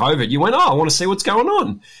during COVID, you went, I want to see what's going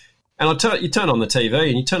on. And you turn on the TV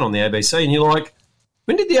and you turn on the ABC and you're like,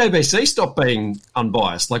 when did the ABC stop being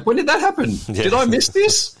unbiased? Like, when did that happen? Yeah. Did I miss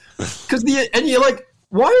this? And you're like,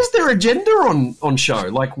 why is there agenda on show?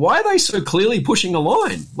 Like, why are they so clearly pushing a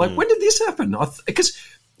line? Like, when did this happen? Because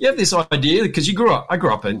you have this idea, because I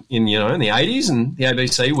grew up in the 80s, and the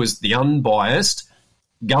ABC was the unbiased,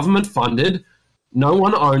 government funded, no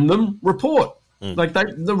one owned them report. Like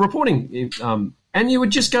the reporting, and you would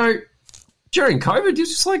just go during COVID. You're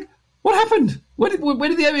just like, what happened? Where did the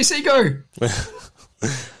ABC go?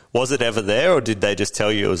 Was it ever there, or did they just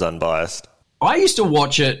tell you it was unbiased? I used to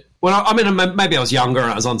watch it. Well, I mean, maybe I was younger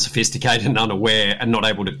and I was unsophisticated and unaware and not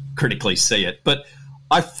able to critically see it. But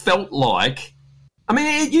I felt like, I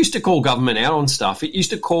mean, it used to call government out on stuff. It used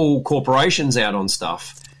to call corporations out on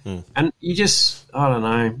stuff. And you just, I don't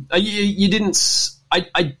know. You didn't.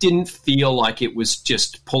 I didn't feel like it was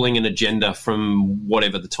just pulling an agenda from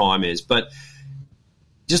whatever the time is. But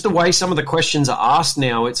just the way some of the questions are asked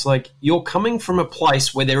now, it's like you're coming from a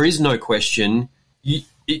place where there is no question.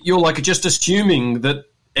 You're like just assuming that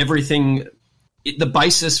everything, the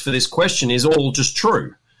basis for this question is all just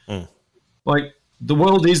true. Like, the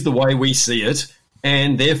world is the way we see it,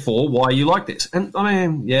 and therefore why you like this. And I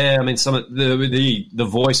mean, some of the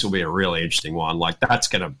voice will be a really interesting one. Like,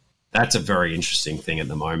 that's a very interesting thing at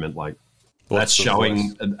the moment. Like, that's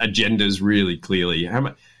showing agendas really clearly.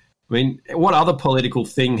 I mean, what other political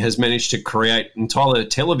thing has managed to create an entire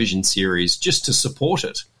television series just to support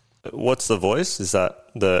it? What's The Voice? Is that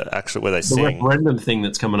the actual where they sing? The referendum thing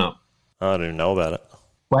that's coming up. I don't even know about it.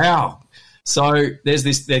 Wow. So there's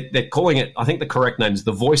this, they're calling it, I think the correct name is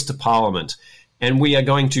The Voice to Parliament. And we are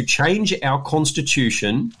going to change our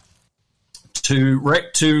constitution to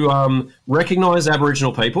recognise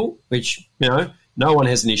Aboriginal people, which, you know, no one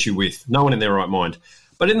has an issue with, no one in their right mind.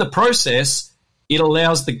 But in the process, it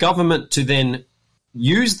allows the government to then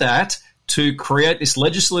use that to create this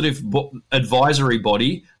legislative advisory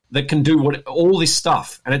body that can do all this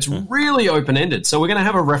stuff. And it's really open-ended. So we're going to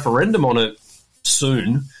have a referendum on it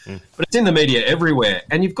soon, but it's in the media everywhere.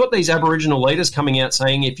 And you've got these Aboriginal leaders coming out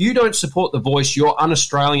saying, if you don't support The Voice, you're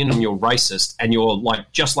un-Australian and you're racist and you're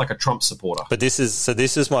just like a Trump supporter. But this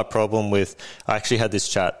is my problem with, I actually had this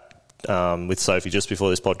chat with Sophie just before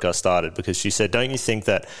this podcast started, because she said, don't you think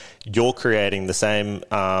that you're creating the same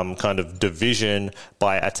kind of division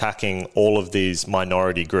by attacking all of these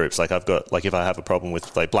minority groups? Like, I've got, like, if I have a problem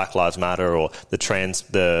with like Black Lives Matter or the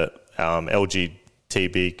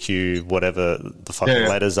LGBTQ, whatever the fucking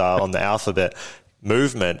letters are on the alphabet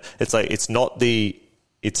movement, it's like, it's not the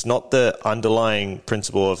underlying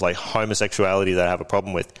principle of like homosexuality that I have a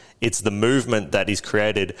problem with. It's the movement that is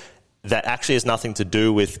created that actually has nothing to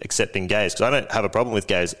do with accepting gays, because I don't have a problem with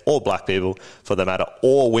gays or black people for the matter,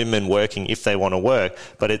 or women working if they want to work,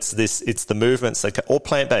 but it's the movements that, or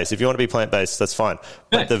plant-based. If you want to be plant-based, that's fine.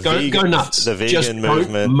 But go nuts. The vegan Just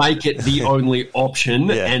movement, don't make it the only option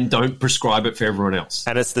and don't prescribe it for everyone else.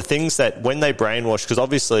 And it's the things that when they brainwash, because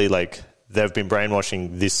obviously like they've been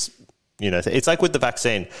brainwashing this, it's like with the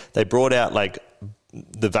vaccine. They brought out like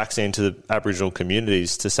the vaccine to the Aboriginal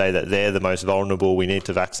communities to say that they're the most vulnerable, we need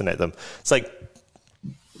to vaccinate them. It's like...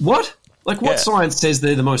 What? Like what science says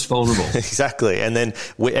they're the most vulnerable? Exactly. And then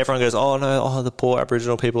everyone goes, oh no, the poor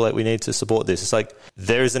Aboriginal people, like we need to support this. It's like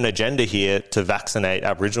there is an agenda here to vaccinate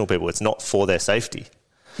Aboriginal people. It's not for their safety.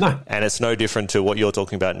 No. And it's no different to what you're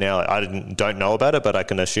talking about now. I don't know about it, but I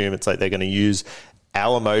can assume it's like they're going to use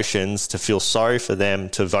our emotions to feel sorry for them,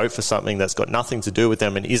 to vote for something that's got nothing to do with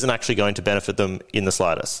them and isn't actually going to benefit them in the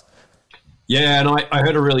slightest. Yeah, and I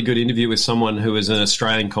heard a really good interview with someone who is an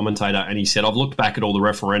Australian commentator, and he said, I've looked back at all the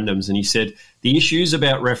referendums, and he said, the issues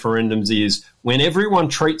about referendums is when everyone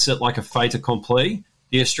treats it like a fait accompli,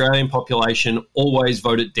 the Australian population always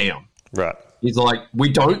vote it down. Right. He's like, we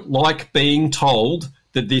don't like being told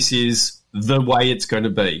that this is the way it's going to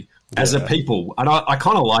be. As a people, and I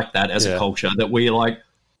kind of like that as a culture, that we're like,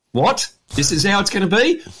 what? This is how it's going to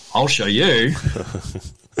be? I'll show you.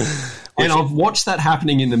 And I've watched that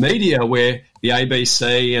happening in the media where the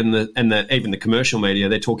ABC and even the commercial media,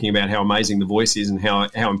 they're talking about how amazing the voice is and how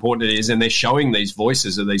important it is, and they're showing these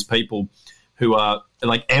voices of these people who are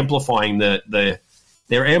like amplifying they're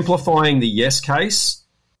amplifying the yes case,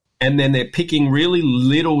 and then they're picking really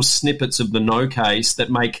little snippets of the no case that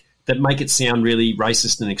make it sound really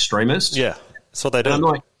racist and extremist. Yeah, that's what they do. And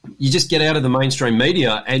I'm like, you just get out of the mainstream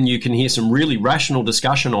media and you can hear some really rational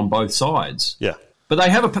discussion on both sides. Yeah. But they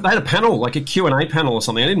had a panel, like a Q&A panel or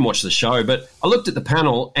something. I didn't watch the show, but I looked at the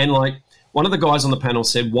panel and like one of the guys on the panel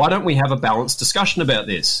said, why don't we have a balanced discussion about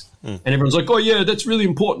this? And everyone's like, oh, yeah, that's really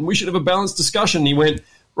important. We should have a balanced discussion. And he went,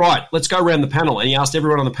 right, let's go around the panel. And he asked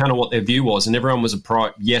everyone on the panel what their view was, and everyone was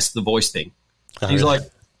yes, the voice thing. He's like,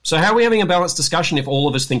 so how are we having a balanced discussion if all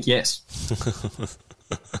of us think yes?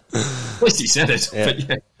 At least he said it. Yeah. But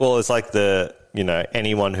yeah. Well, it's like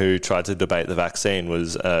anyone who tried to debate the vaccine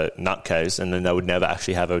was a nutcase, and then they would never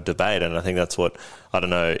actually have a debate. And I think that's what, I don't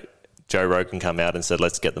know, Joe Rogan come out and said,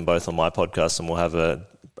 let's get them both on my podcast and we'll have a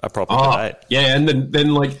proper debate. Yeah, and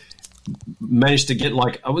then like managed to get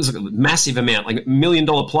like, it was a massive amount, like $1 million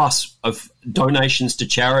plus of donations to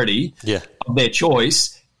charity of their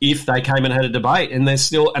choice if they came and had a debate. And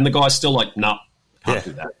the guy's still like, no, can't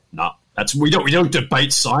do that. No. We don't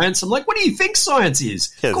debate science. I'm like, what do you think science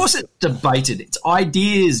is? Of course it's debated. It's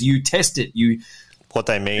ideas. You test it. What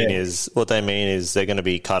they mean is they're going to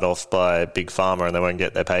be cut off by Big Pharma and they won't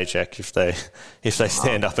get their paycheck if they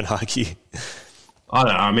stand up and argue. I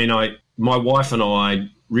don't know. I mean, my wife and I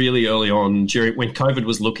really early on when COVID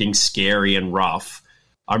was looking scary and rough,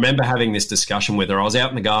 I remember having this discussion with her. I was out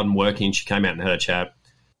in the garden working and she came out and had a chat.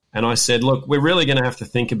 And I said, look, we're really going to have to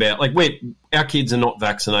think about, like, our kids are not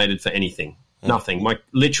vaccinated for anything, nothing. My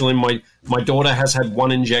daughter has had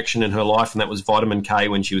one injection in her life, and that was vitamin K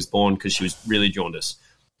when she was born because she was really jaundiced.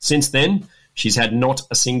 Since then, she's had not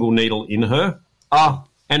a single needle in her.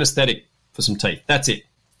 Anesthetic for some teeth. That's it.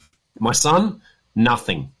 My son,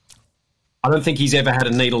 nothing. I don't think he's ever had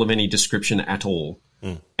a needle of any description at all.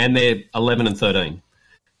 And they're 11 and 13.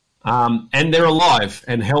 And they're alive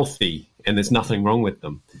and healthy, and there's nothing wrong with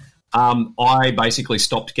them. I basically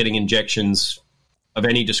stopped getting injections of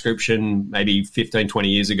any description maybe 15, 20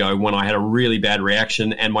 years ago when I had a really bad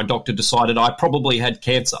reaction and my doctor decided I probably had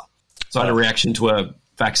cancer. So I had a reaction to a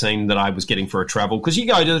vaccine that I was getting for a travel, because you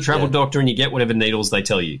go to the travel doctor and you get whatever needles they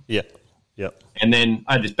tell you. Yeah. And then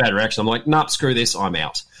I had this bad reaction. I'm like, nah, screw this, I'm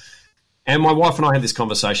out. And my wife and I had this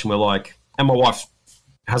conversation. We're like, and my wife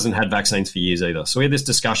hasn't had vaccines for years either. So we had this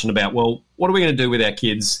discussion about, well, what are we going to do with our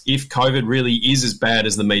kids if COVID really is as bad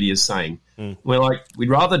as the media is saying? We're like, we'd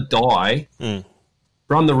rather die,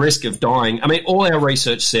 run the risk of dying. I mean, all our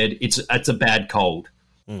research said it's a bad cold.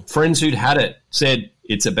 Friends who'd had it said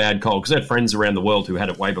it's a bad cold, because I had friends around the world who had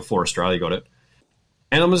it way before Australia got it.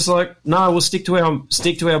 And I'm just like, no, we'll stick to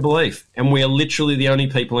our belief. And we are literally the only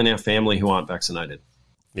people in our family who aren't vaccinated.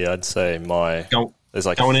 Yeah, I'd say there's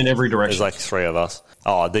like going in every direction. There's like 3 of us.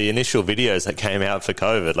 Oh, the initial videos that came out for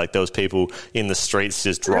COVID, like there was people in the streets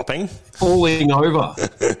just dropping, falling over.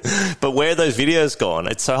 But where are those videos gone?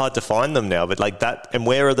 It's so hard to find them now. But like that, and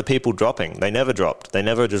where are the people dropping? They never dropped. They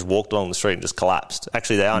never just walked along the street and just collapsed.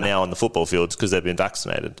 Actually, they are now on the football fields because they've been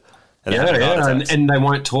vaccinated. And and they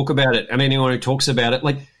won't talk about it. And anyone who talks about it,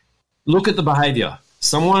 like, look at the behaviour.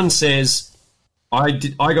 Someone says, I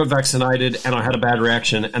got vaccinated and I had a bad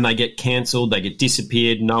reaction, and they get cancelled, they get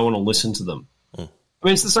disappeared, no one will listen to them. I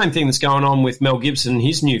mean, it's the same thing that's going on with Mel Gibson,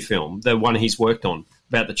 his new film, the one he's worked on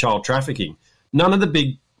about the child trafficking. None of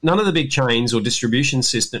the big chains or distribution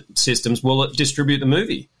systems will distribute the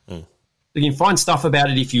movie. You can find stuff about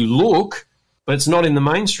it if you look, but it's not in the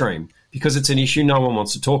mainstream because it's an issue no one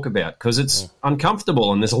wants to talk about because it's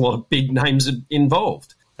uncomfortable and there's a lot of big names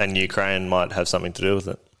involved. And Ukraine might have something to do with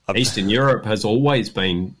it. Eastern Europe has always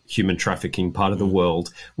been human trafficking part of the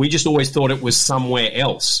world. We just always thought it was somewhere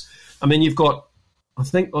else. I mean, you've got, I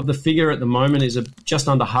think the figure at the moment is just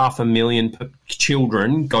under 500,000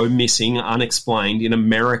 children go missing unexplained in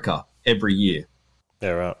America every year. Yeah,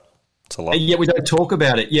 right. It's a lot. And yet we don't talk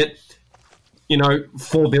about it. Yet,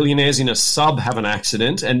 4 billionaires in a sub have an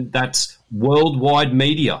accident, and that's worldwide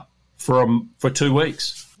media for 2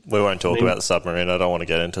 weeks. We won't talk about the submarine. I don't want to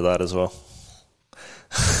get into that as well.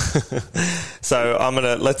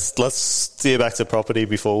 So let's steer back to property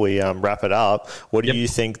before we wrap it up. What do you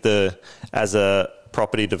think as a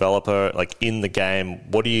property developer, like in the game,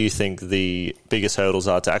 what do you think the biggest hurdles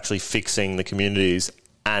are to actually fixing the communities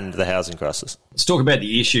and the housing crisis? Let's talk about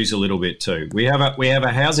the issues a little bit too. We have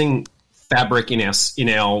a housing fabric in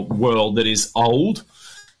our world that is old,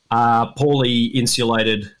 poorly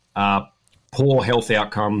insulated, poor health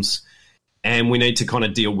outcomes, and we need to kind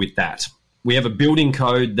of deal with that. We have a building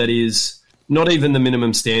code that is not even the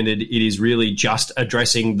minimum standard. It is really just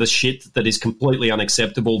addressing the shit that is completely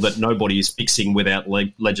unacceptable that nobody is fixing without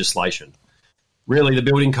legislation. Really, the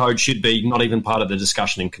building code should be not even part of the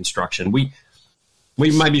discussion in construction. We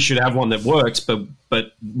maybe should have one that works, but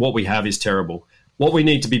what we have is terrible. What we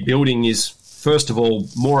need to be building is, first of all,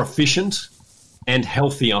 more efficient and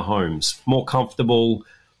healthier homes, more comfortable,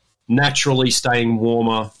 naturally staying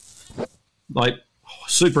warmer, like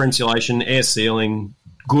super insulation, air sealing,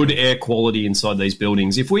 good air quality inside these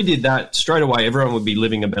buildings. If we did that, straight away, everyone would be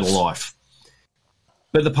living a better life.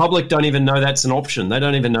 But the public don't even know that's an option. They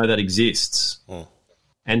don't even know that exists.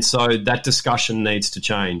 And so that discussion needs to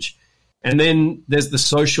change. And then there's the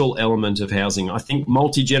social element of housing. I think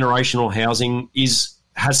multi-generational housing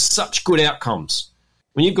has such good outcomes.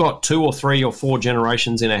 When you've got 2 or 3 or 4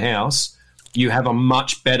 generations in a house, you have a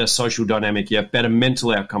much better social dynamic. You have better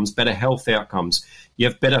mental outcomes, better health outcomes. You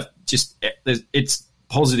have better, it's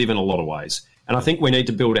positive in a lot of ways. And I think we need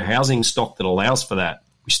to build a housing stock that allows for that.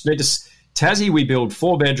 Tassie, we build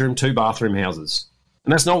 4-bedroom, 2-bathroom houses.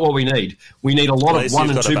 And that's not what we need. We need a lot of 1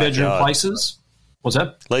 and 2-bedroom places. What's that?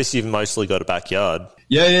 At least you've mostly got a backyard.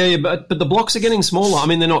 Yeah, but the blocks are getting smaller. I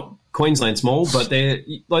mean, they're not Queensland small, but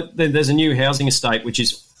there's a new housing estate which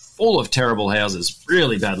is full of terrible houses,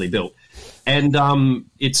 really badly built. And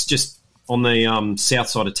it's just on the south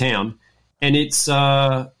side of town. And it's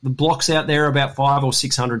the blocks out there are about 500 or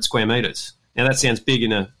 600 square metres. Now, that sounds big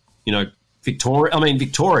in Victoria. I mean,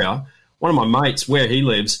 Victoria, one of my mates, where he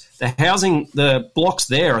lives, the blocks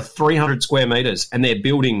there are 300 square metres, and they're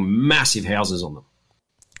building massive houses on them.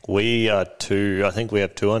 I think we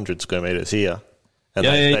have 200 square metres here. And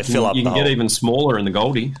they fill up you can get even smaller in the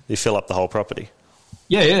Goldie. You fill up the whole property.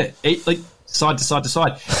 Yeah. Like side to side to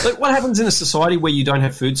side. Like, what happens in a society where you don't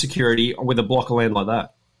have food security with a block of land like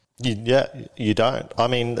that? You don't. I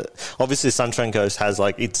mean, obviously Sunshine Coast has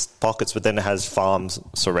like its pockets, but then it has farms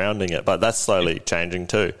surrounding it. But that's slowly changing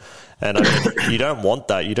too. And I mean, you don't want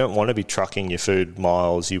that. You don't want to be trucking your food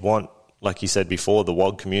miles. You want, like you said before, the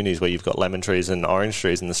WOG communities where you've got lemon trees and orange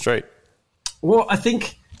trees in the street. Well, I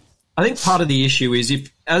think part of the issue is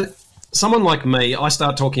if someone like me, I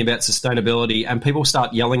start talking about sustainability and people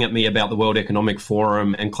start yelling at me about the World Economic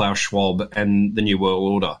Forum and Klaus Schwab and the New World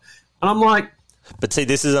Order. And I'm like... But see,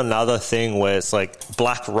 this is another thing where it's like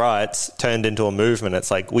black rights turned into a movement.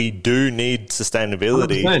 It's like we do need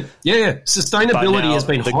sustainability. 100%. Yeah. Sustainability has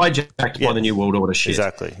been hijacked by the New World Order shit.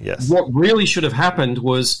 Exactly, yes. What really should have happened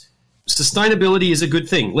was sustainability is a good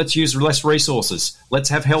thing. Let's use less resources. Let's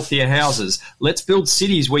have healthier houses. Let's build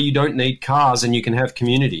cities where you don't need cars and you can have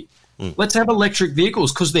community. Let's have electric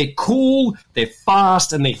vehicles because they're cool, they're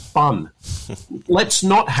fast, and they're fun. Let's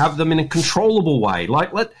not have them in a controllable way.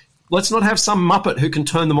 Let's not have some muppet who can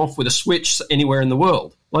turn them off with a switch anywhere in the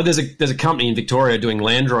world. Like there's a company in Victoria doing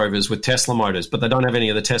Land Rovers with Tesla motors, but they don't have any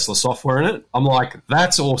of the Tesla software in it. I'm like,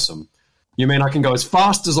 that's awesome. You mean I can go as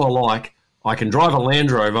fast as I like, I can drive a Land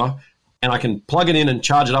Rover, and I can plug it in and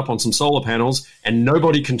charge it up on some solar panels, and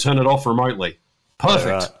nobody can turn it off remotely. Perfect.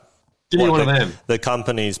 Yeah, right. Give me one of them. The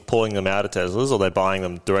company's pulling them out of Teslas, or they're buying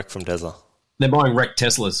them direct from Tesla? They're buying wrecked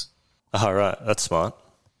Teslas. Oh, right. That's smart.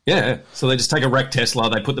 Yeah. So they just take a wrecked Tesla,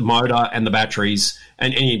 they put the motor and the batteries,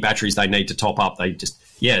 and any batteries they need to top up, they just...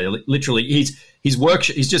 Yeah, literally, his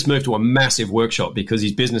workshop. He's just moved to a massive workshop because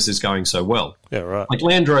his business is going so well. Yeah, right. Like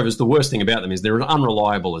Land Rovers, the worst thing about them is they're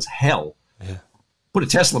unreliable as hell. Yeah. Put a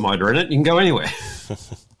Tesla motor in it, you can go anywhere.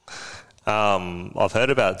 I've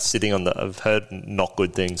heard about I've heard not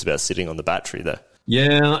good things about sitting on the battery though.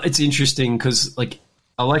 Yeah, it's interesting because like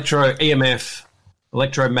EMF,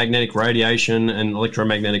 electromagnetic radiation, and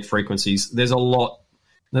electromagnetic frequencies. There's a lot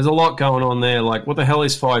going on there. Like, what the hell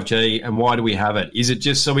is 5G and why do we have it? Is it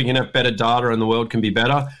just so we can have better data and the world can be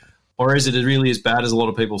better? Or is it really as bad as a lot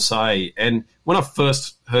of people say? And when I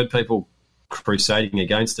first heard people crusading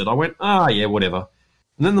against it, I went, yeah, whatever.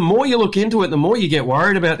 And then the more you look into it, the more you get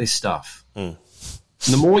worried about this stuff. And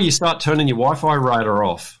the more you start turning your Wi-Fi router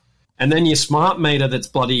off. And then your smart meter that's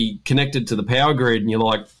bloody connected to the power grid, and you're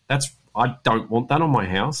like, I don't want that on my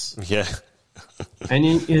house. Yeah. And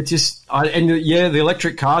the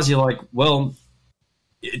electric cars, you're like, well,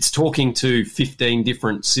 it's talking to 15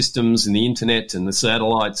 different systems and the internet and the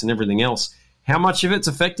satellites and everything else. How much of it's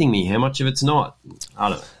affecting me? How much of it's not? I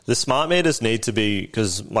don't know. The smart meters need to be,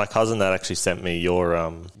 because my cousin that actually sent me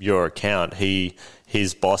your account,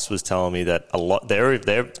 his boss was telling me that a lot,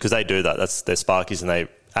 they're because they do that. That's their Sparkies, and they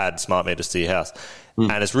add smart meters to your house.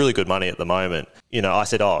 And it's really good money at the moment. I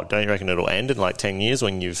said, don't you reckon it'll end in like 10 years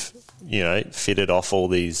when you've, fitted off all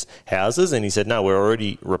these houses? And he said, no, we're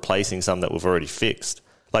already replacing some that we've already fixed.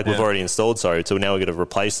 Like we've already installed, so now we're going to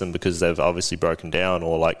replace them because they've obviously broken down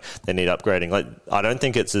or like they need upgrading. Like I don't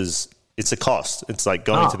think it's a cost. It's like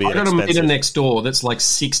going to be I got expensive. a meter next door that's like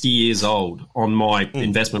 60 years old on my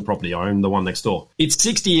investment property. I own the one next door. It's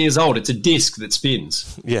 60 years old. It's a disc that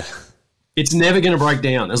spins. Yeah. It's never going to break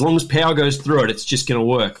down. As long as power goes through it, it's just going to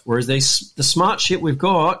work. Whereas the smart shit we've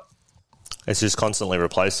got, it's just constantly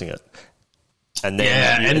replacing it. And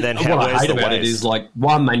then, and then what I hate about it is, like,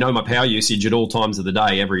 one, they know my power usage at all times of the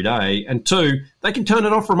day, every day, and two, they can turn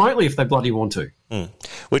it off remotely if they bloody want to.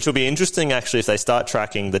 Which will be interesting, actually, if they start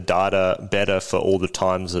tracking the data better for all the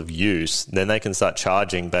times of use, then they can start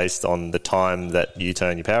charging based on the time that you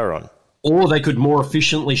turn your power on. Or they could more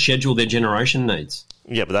efficiently schedule their generation needs.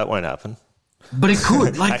 Yeah, but that won't happen. But it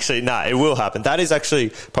could. Actually, no, it will happen. That is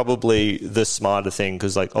actually probably the smarter thing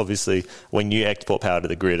because, like, obviously, when you export power to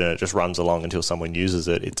the grid and it just runs along until someone uses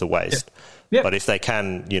it, it's a waste. Yeah. But if they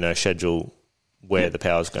can, schedule where the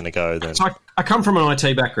power is going to go, then... So I come from an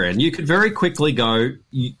IT background. You could very quickly go,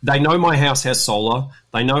 they know my house has solar.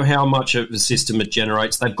 They know how much of the system it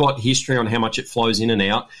generates. They've got history on how much it flows in and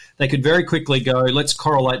out. They could very quickly go, let's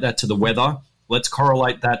correlate that to the weather. Let's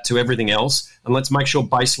correlate that to everything else, and let's make sure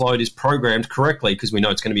base load is programmed correctly because we know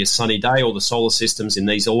it's going to be a sunny day, all the solar systems in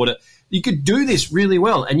these order. You could do this really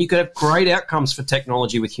well, and you could have great outcomes for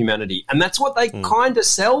technology with humanity. And that's what they kind of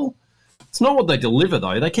sell. It's not what they deliver,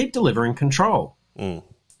 though. They keep delivering control. And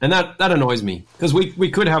that annoys me because we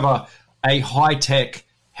could have a high-tech,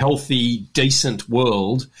 healthy, decent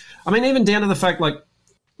world. I mean, even down to the fact, like,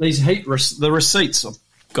 these the receipts, I've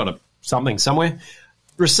got something somewhere,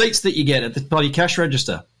 receipts that you get at the bloody cash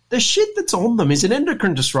register, the shit that's on them is an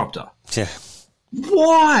endocrine disruptor. Yeah.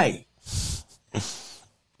 Why?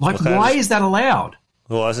 Why is that allowed?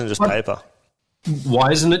 Well, why isn't it just paper?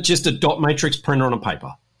 Why isn't it just a dot matrix printer on a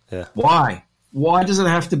paper? Yeah. Why? Why does it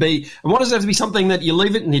have to be? And why does it have to be something that you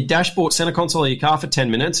leave it in your dashboard, center console of your car for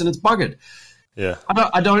 10 minutes and it's buggered? Yeah.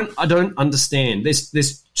 I don't understand.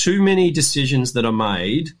 There's too many decisions that are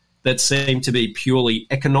made that seem to be purely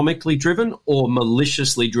economically driven or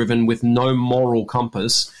maliciously driven with no moral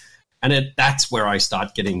compass. And that's where I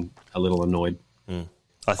start getting a little annoyed.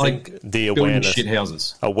 I think the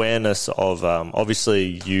awareness of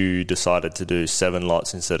obviously you decided to do 7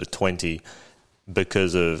 lots instead of 20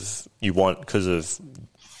 because of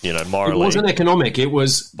morally. It wasn't economic. It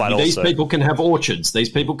was these also, people can have orchards. These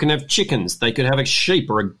people can have chickens. They could have a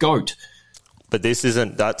sheep or a goat. But this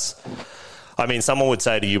isn't. I mean, someone would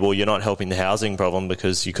say to you, well, you're not helping the housing problem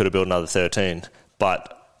because you could have built another 13.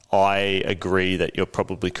 But I agree that you're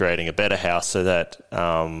probably creating a better house so that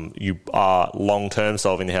you are long-term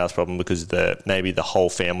solving the house problem because maybe the whole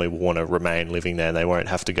family will want to remain living there and they won't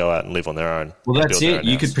have to go out and live on their own. Well, that's it.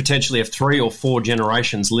 You could potentially have 3 or 4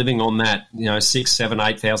 generations living on that, 6, 7,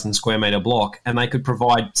 8,000 square metre block, and they could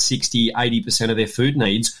provide 60, 80% of their food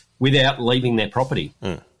needs without leaving their property.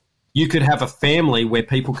 You could have a family where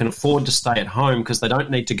people can afford to stay at home because they don't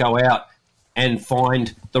need to go out and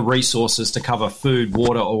find the resources to cover food,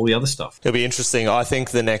 water, all the other stuff. It'll be interesting. I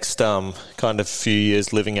think the next kind of few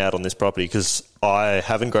years living out on this property, because I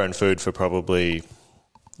haven't grown food for probably,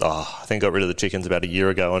 I think I got rid of the chickens about a year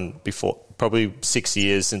ago, and before probably 6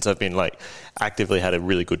 years since I've been actively had a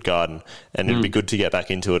really good garden, and it'd be good to get back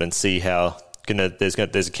into it and see how there's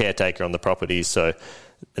a caretaker on the property, so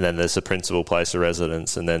and then there's a principal place of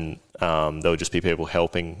residence, and then there'll just be people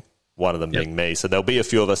helping, one of them being me. So there'll be a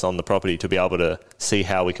few of us on the property to be able to see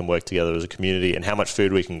how we can work together as a community and how much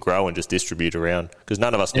food we can grow and just distribute around, because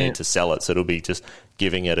none of us need to sell it. So it'll be just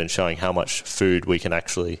giving it and showing how much food we can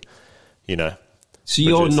actually, So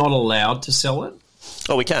you're not allowed to sell it?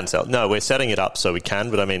 Oh, we can sell. No, we're setting it up so we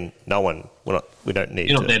can, but I mean, we don't need.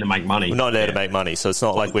 You're not there to make money. We're not there to make money, so it's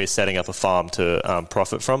not like we're setting up a farm to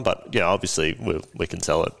profit from. But obviously we can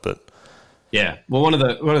sell it. But yeah, well, one of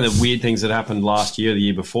the weird things that happened last year, the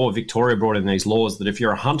year before, Victoria brought in these laws that if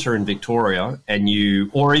you're a hunter in Victoria and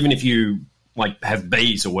or even if you like have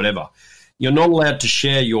bees or whatever, you're not allowed to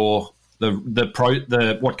share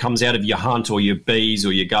what comes out of your hunt or your bees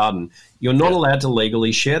or your garden. You're not allowed to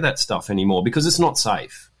legally share that stuff anymore because it's not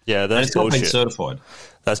safe. Yeah, that's it's bullshit. Not been certified.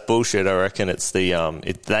 That's bullshit. I reckon it's the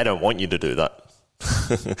they don't want you to do that.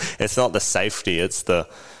 It's not the safety. It's the.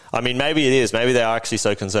 I mean, maybe it is. Maybe they are actually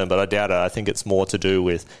so concerned, but I doubt it. I think it's more to do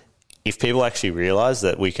with if people actually realise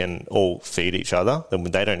that we can all feed each other, then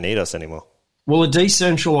they don't need us anymore. Well, a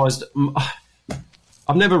decentralised.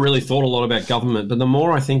 I've never really thought a lot about government, but the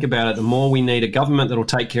more I think about it, the more we need a government that will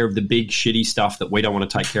take care of the big shitty stuff that we don't want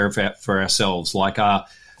to take care of for ourselves, like a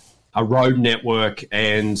road network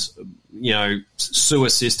and sewer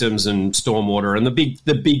systems and stormwater and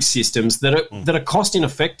the big systems that are cost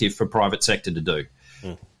ineffective for private sector to do.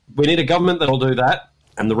 We need a government that'll do that,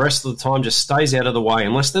 and the rest of the time just stays out of the way.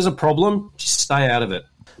 Unless there's a problem, just stay out of it.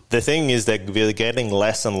 The thing is they're getting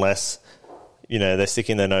less and less. They're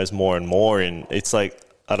sticking their nose more and more in. It's like,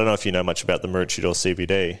 I don't know if you know much about the Maroochydore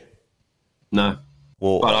CBD. No.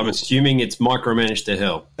 Well, but I'm assuming it's micromanaged to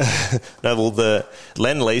hell. No, well, the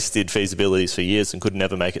Lend-Lease did feasibilities for years and could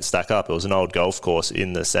never make it stack up. It was an old golf course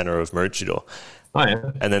in the centre of Maroochydore. Oh,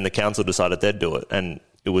 yeah. And then the council decided they'd do it. And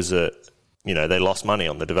it was they lost money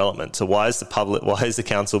on the development. So why is the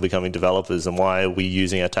council becoming developers, and why are we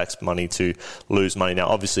using our tax money to lose money? Now,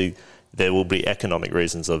 obviously, there will be economic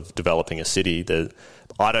reasons of developing a city.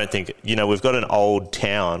 I don't think, we've got an old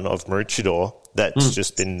town of Maroochydore that's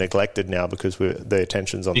just been neglected now because the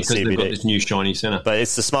attention's on the CBD. Because they've got this new shiny centre. But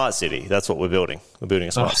it's the smart city. That's what we're building. We're building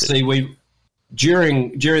a smart city. See,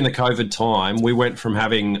 during the COVID time, we went from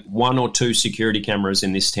having 1 or 2 security cameras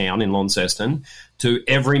in this town in Launceston to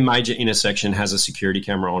every major intersection has a security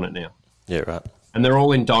camera on it now. Yeah, right. And they're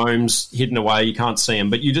all in domes, hidden away. You can't see them.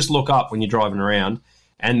 But you just look up when you're driving around,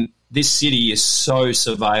 and this city is so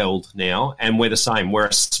surveilled now, and we're the same. We're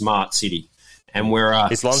a smart city, and we're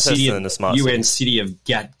a city of UN city of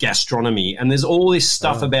gastronomy. And there's all this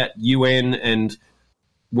stuff about UN and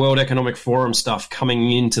World Economic Forum stuff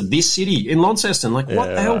coming into this city in Launceston. Like,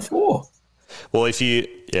 what the hell for? Well, I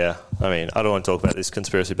mean, I don't want to talk about this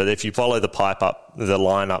conspiracy, but if you follow the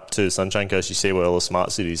line up to Sunshine Coast, you see where all the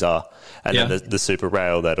smart cities are, and then the super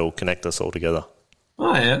rail that'll connect us all together.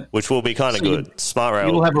 Oh, yeah. Which will be kind of good. Smart rail.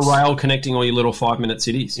 You'll have a rail connecting all your little 5-minute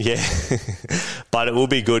cities. Yeah. But it will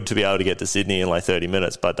be good to be able to get to Sydney in like 30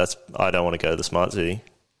 minutes, but I don't want to go to the smart city.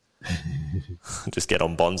 Just get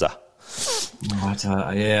on Bonza.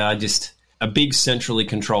 A big centrally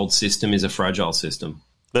controlled system is a fragile system.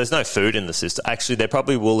 There's no food in the system. Actually, they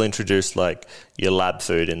probably will introduce like your lab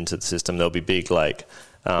food into the system. There'll be big like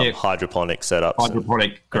hydroponic setups.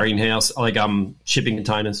 Hydroponic greenhouse, like shipping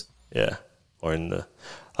containers. Yeah. Or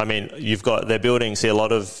they're building. See, a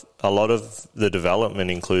lot of the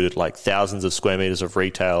development included like thousands of square meters of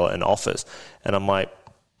retail and office, and I'm like,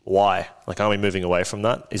 why? Like, aren't we moving away from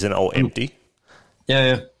that? Isn't it all empty?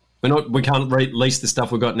 Yeah. We can't lease the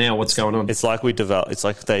stuff we've got now. What's going on? It's like it's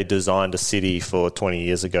like they designed a city for 20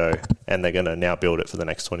 years ago, and they're going to now build it for the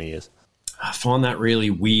next 20 years. I find that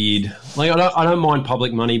really weird. Like, I don't mind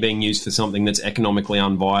public money being used for something that's economically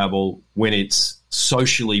unviable when it's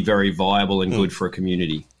socially very viable and good for a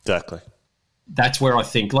community. Exactly. That's where I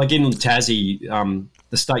think, like in Tassie,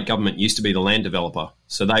 the state government used to be the land developer.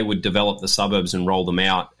 So they would develop the suburbs and roll them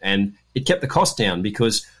out. And it kept the cost down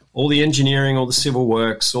because all the engineering, all the civil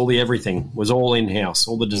works, all the everything was all in-house,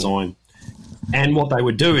 all the design. And what they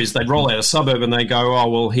would do is they'd roll out a suburb and they go, oh,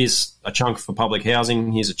 well, here's a chunk for public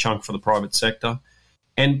housing, here's a chunk for the private sector.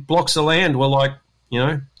 And blocks of land were like,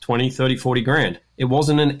 20, 30, 40 grand. It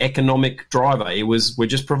wasn't an economic driver. It was, we're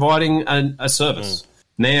just providing a service.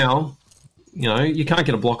 Now, you can't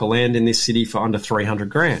get a block of land in this city for under 300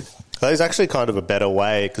 grand. There's actually kind of a better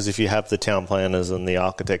way, because if you have the town planners and the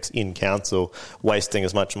architects in council wasting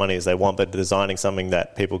as much money as they want, but designing something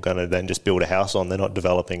that people are going to then just build a house on, they're not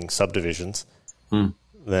developing subdivisions,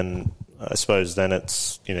 then I suppose then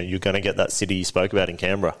it's, you're going to get that city you spoke about in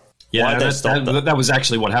Canberra. Yeah, that was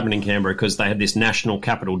actually what happened in Canberra, because they had this National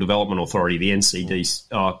Capital Development Authority, the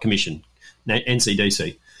NCD commission,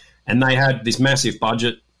 NCDC. And they had this massive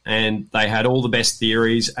budget and they had all the best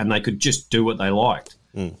theories and they could just do what they liked.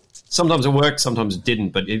 Sometimes it worked, sometimes it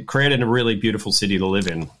didn't, but it created a really beautiful city to live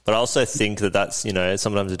in. But I also think that's,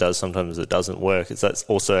 sometimes it does, sometimes it doesn't work. That's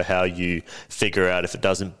also how you figure out if it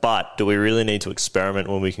doesn't. But do we really need to experiment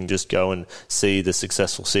when we can just go and see the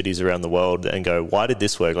successful cities around the world and go, why did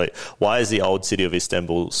this work? Like, why is the old city of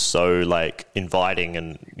Istanbul so, like, inviting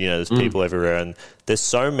and, there's people everywhere? And there's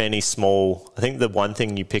so many small... I think the one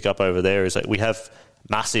thing you pick up over there is, like, we have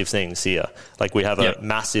massive things here. Like, we have a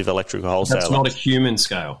massive electrical wholesaler. That's not a human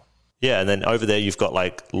scale. Yeah, and then over there you've got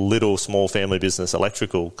like little small family business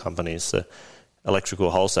electrical companies, so electrical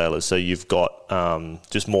wholesalers. So you've got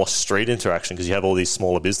just more street interaction because you have all these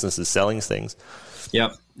smaller businesses selling things.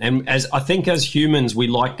 Yeah, and as humans, we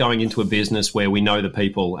like going into a business where we know the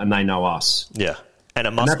people and they know us. Yeah, and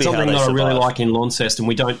it must that's be how something they that survive. I really like in Launceston.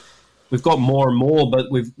 We've got more and more, but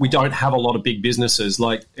we don't have a lot of big businesses.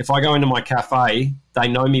 Like if I go into my cafe, they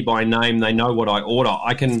know me by name. They know what I order.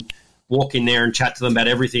 I can walk in there and chat to them about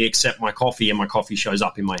everything except my coffee, and my coffee shows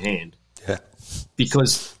up in my hand. Yeah.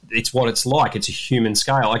 Because it's what it's like. It's a human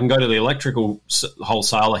scale. I can go to the electrical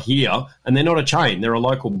wholesaler here, and they're not a chain. They're a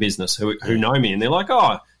local business who know me, and they're like,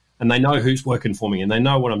 oh, and they know who's working for me, and they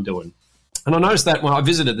know what I'm doing. And I noticed that when I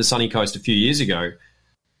visited the sunny coast a few years ago,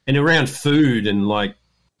 and around food and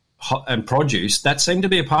and produce, that seemed to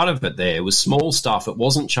be a part of it there. It was small stuff. It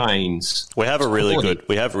wasn't chains. We have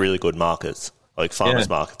really good markets. Like farmers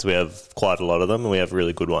markets, we have quite a lot of them, and we have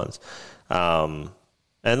really good ones. And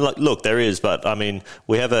look, there is, but I mean,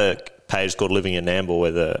 we have a page called Living in Nambour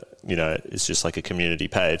where it's just like a community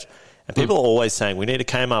page, and people are always saying we need a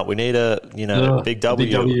Kmart, we need a Big W.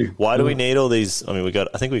 Big W. Why do we need all these? I mean,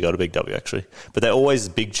 I think we got a Big W actually, but they're always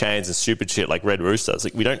big chains and stupid shit like Red Rooster. It's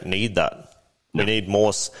like we don't need that. No.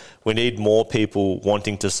 We need more people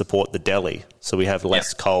wanting to support the deli, so we have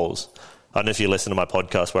less Coles. I don't know if you listened to my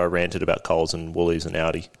podcast where I ranted about Coles and Woolies and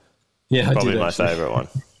Aldi. Yeah, probably I did, my favourite one.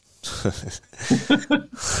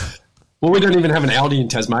 Well, we don't even have an Aldi in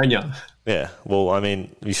Tasmania. Yeah, well, I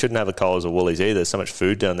mean, you shouldn't have a Coles or Woolies either. There's so much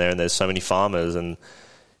food down there, and there's so many farmers. And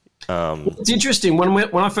it's interesting when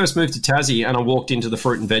I first moved to Tassie and I walked into the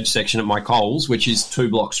fruit and veg section at my Coles, which is 2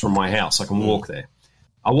 blocks from my house. I can walk there.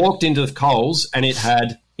 I walked into the Coles and it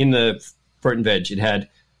had in the fruit and veg, it had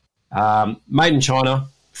made in China.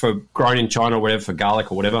 For grown in China or whatever, for garlic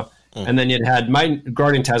or whatever. And then it had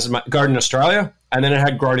grown in Australia, and then it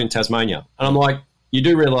had grown in Tasmania. And I'm like, you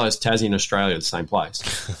do realise Tassie and Australia are the same place.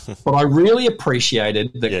 But I really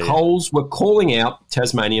appreciated that Coles were calling out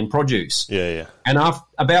Tasmanian produce. Yeah. And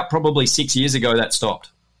about probably 6 years ago, that stopped.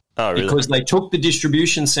 Oh, really? Because they took the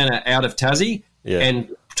distribution centre out of Tassie and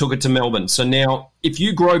took it to Melbourne. So now, if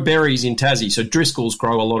you grow berries in Tassie, so Driscoll's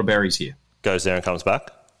grow a lot of berries here. Goes there and comes back?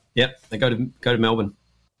 Yep, they go to Melbourne.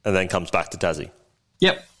 And then comes back to Tassie.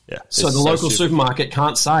 Yep. Yeah. So the local supermarket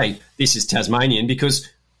can't say this is Tasmanian because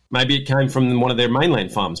maybe it came from one of their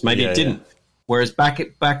mainland farms. Maybe it didn't. Whereas back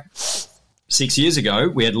 6 years ago,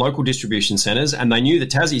 we had local distribution centres and they knew the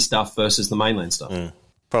Tassie stuff versus the mainland stuff.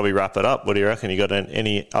 Probably wrap it up. What do you reckon? You got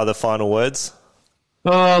any other final words?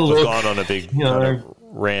 Oh, look. We've gone on a big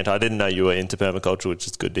rant. I didn't know you were into permaculture, which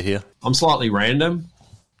is good to hear. I'm slightly random.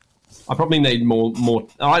 I probably need more.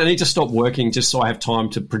 I need to stop working just so I have time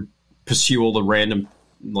to pursue all the random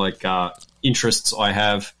interests I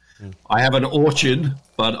have. I have an orchard,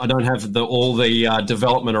 but I don't have all the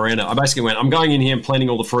development around it. I basically went, I'm going in here and planting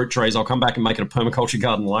all the fruit trees. I'll come back and make it a permaculture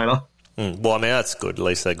garden later. Well, I mean, that's good. At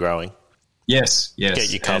least they're growing. Yes.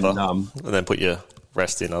 Get your cover and then put your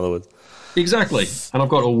rest in, in other words. Exactly. And I've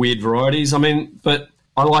got all weird varieties. I mean, but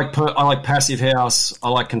I like passive house. I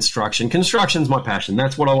like construction. Construction's my passion.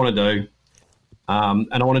 That's what I want to do,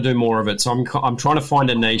 and I want to do more of it. So I'm trying to find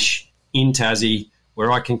a niche in Tassie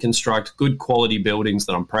where I can construct good quality buildings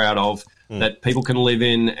that I'm proud of, that people can live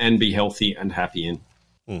in and be healthy and happy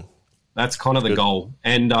in. That's kind of the goal.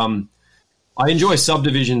 And I enjoy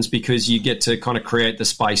subdivisions because you get to kind of create the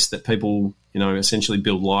space that people, essentially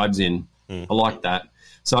build lives in. I like that.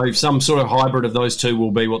 So some sort of hybrid of those two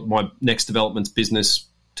will be what my next developments business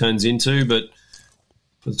turns into. But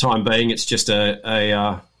for the time being, it's just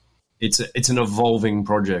it's an evolving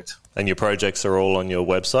project. And your projects are all on your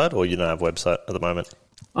website, or you don't have a website at the moment?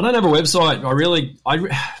 I don't have a website.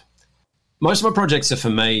 Most of my projects are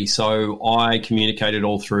for me, so I communicate it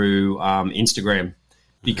all through Instagram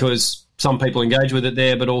because some people engage with it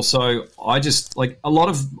there, but also I just I get a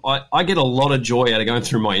lot of joy out of going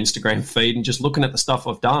through my Instagram feed and just looking at the stuff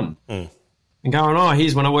I've done and going, oh,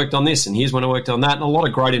 here's when I worked on this and here's when I worked on that, and a lot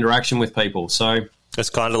of great interaction with people. So It's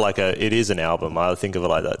kind of like it is an album. I think of it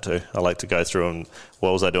like that too. I like to go through and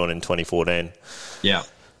what was I doing in 2014? Yeah.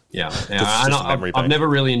 I've never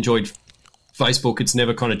really enjoyed Facebook. It's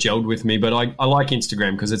never kind of gelled with me, but I like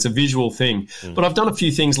Instagram because it's a visual thing. But I've done a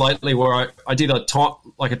few things lately where I did a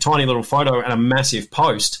tiny little photo and a massive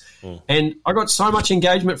post, and I got so much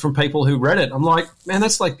engagement from people who read it. I'm like, man,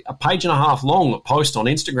 that's like a page and a half long post on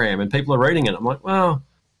Instagram, and people are reading it. I'm like, well,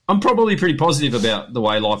 I'm probably pretty positive about the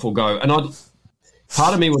way life will go, and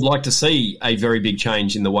part of me would like to see a very big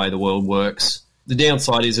change in the way the world works. The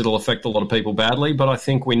downside is it'll affect a lot of people badly, but I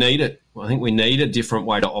think we need it. I think we need a different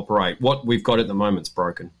way to operate. What we've got at the moment's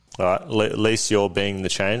broken. All right, at least you're being the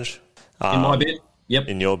change. In my bit, yep.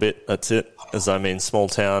 In your bit, that's it. As I mean, small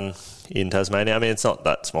town in Tasmania. I mean, it's not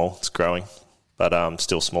that small. It's growing, but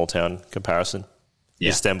still small town comparison. Yeah.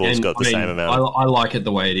 Istanbul's got the same amount. I like it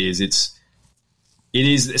the way it is. It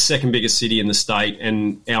is the second biggest city in the state,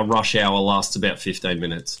 and our rush hour lasts about 15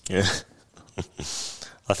 minutes. Yeah.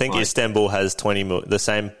 I think Istanbul has 20 million, the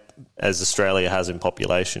same as Australia has in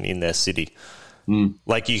population in their city.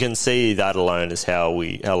 Like you can see that alone is how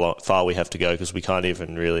far we have to go because we can't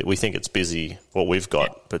even really. We think it's busy what we've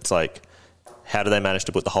got, but it's like, how do they manage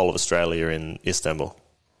to put the whole of Australia in Istanbul?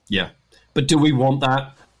 Yeah, but do we want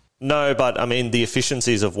that? No, but I mean the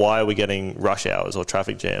efficiencies of why are we getting rush hours or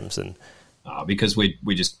traffic jams and. Because we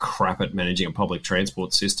just crap at managing a public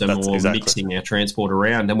transport system mixing our transport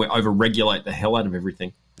around, and we over-regulate the hell out of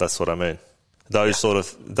everything. That's what I mean. Those sort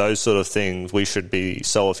of things, we should be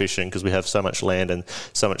so efficient because we have so much land and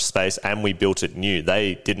so much space, and we built it new.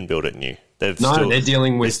 They didn't build it new. They're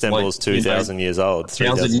dealing with Istanbul's 2,000 years old,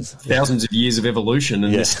 thousands of years of evolution,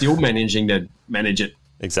 and they're still managing to manage it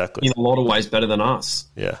exactly in a lot of ways better than us.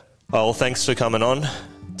 Yeah. Oh, well, thanks for coming on,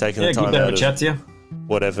 taking the time good to out have a chat to you.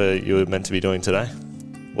 Whatever you were meant to be doing today.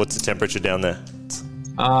 What's the temperature down there?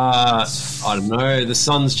 I don't know. The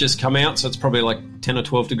sun's just come out, so it's probably like 10 or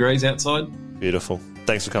 12 degrees outside. Beautiful.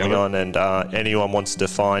 Thanks for coming on. And anyone wants to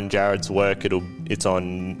find Jarad's work, it's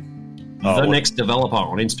on... The Next Developer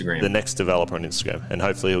on Instagram. The Next Developer on Instagram. And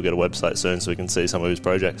hopefully he'll get a website soon so we can see some of his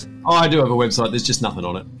projects. Oh, I do have a website. There's just nothing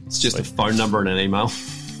on it. It's just a phone number and an email.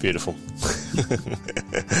 Beautiful.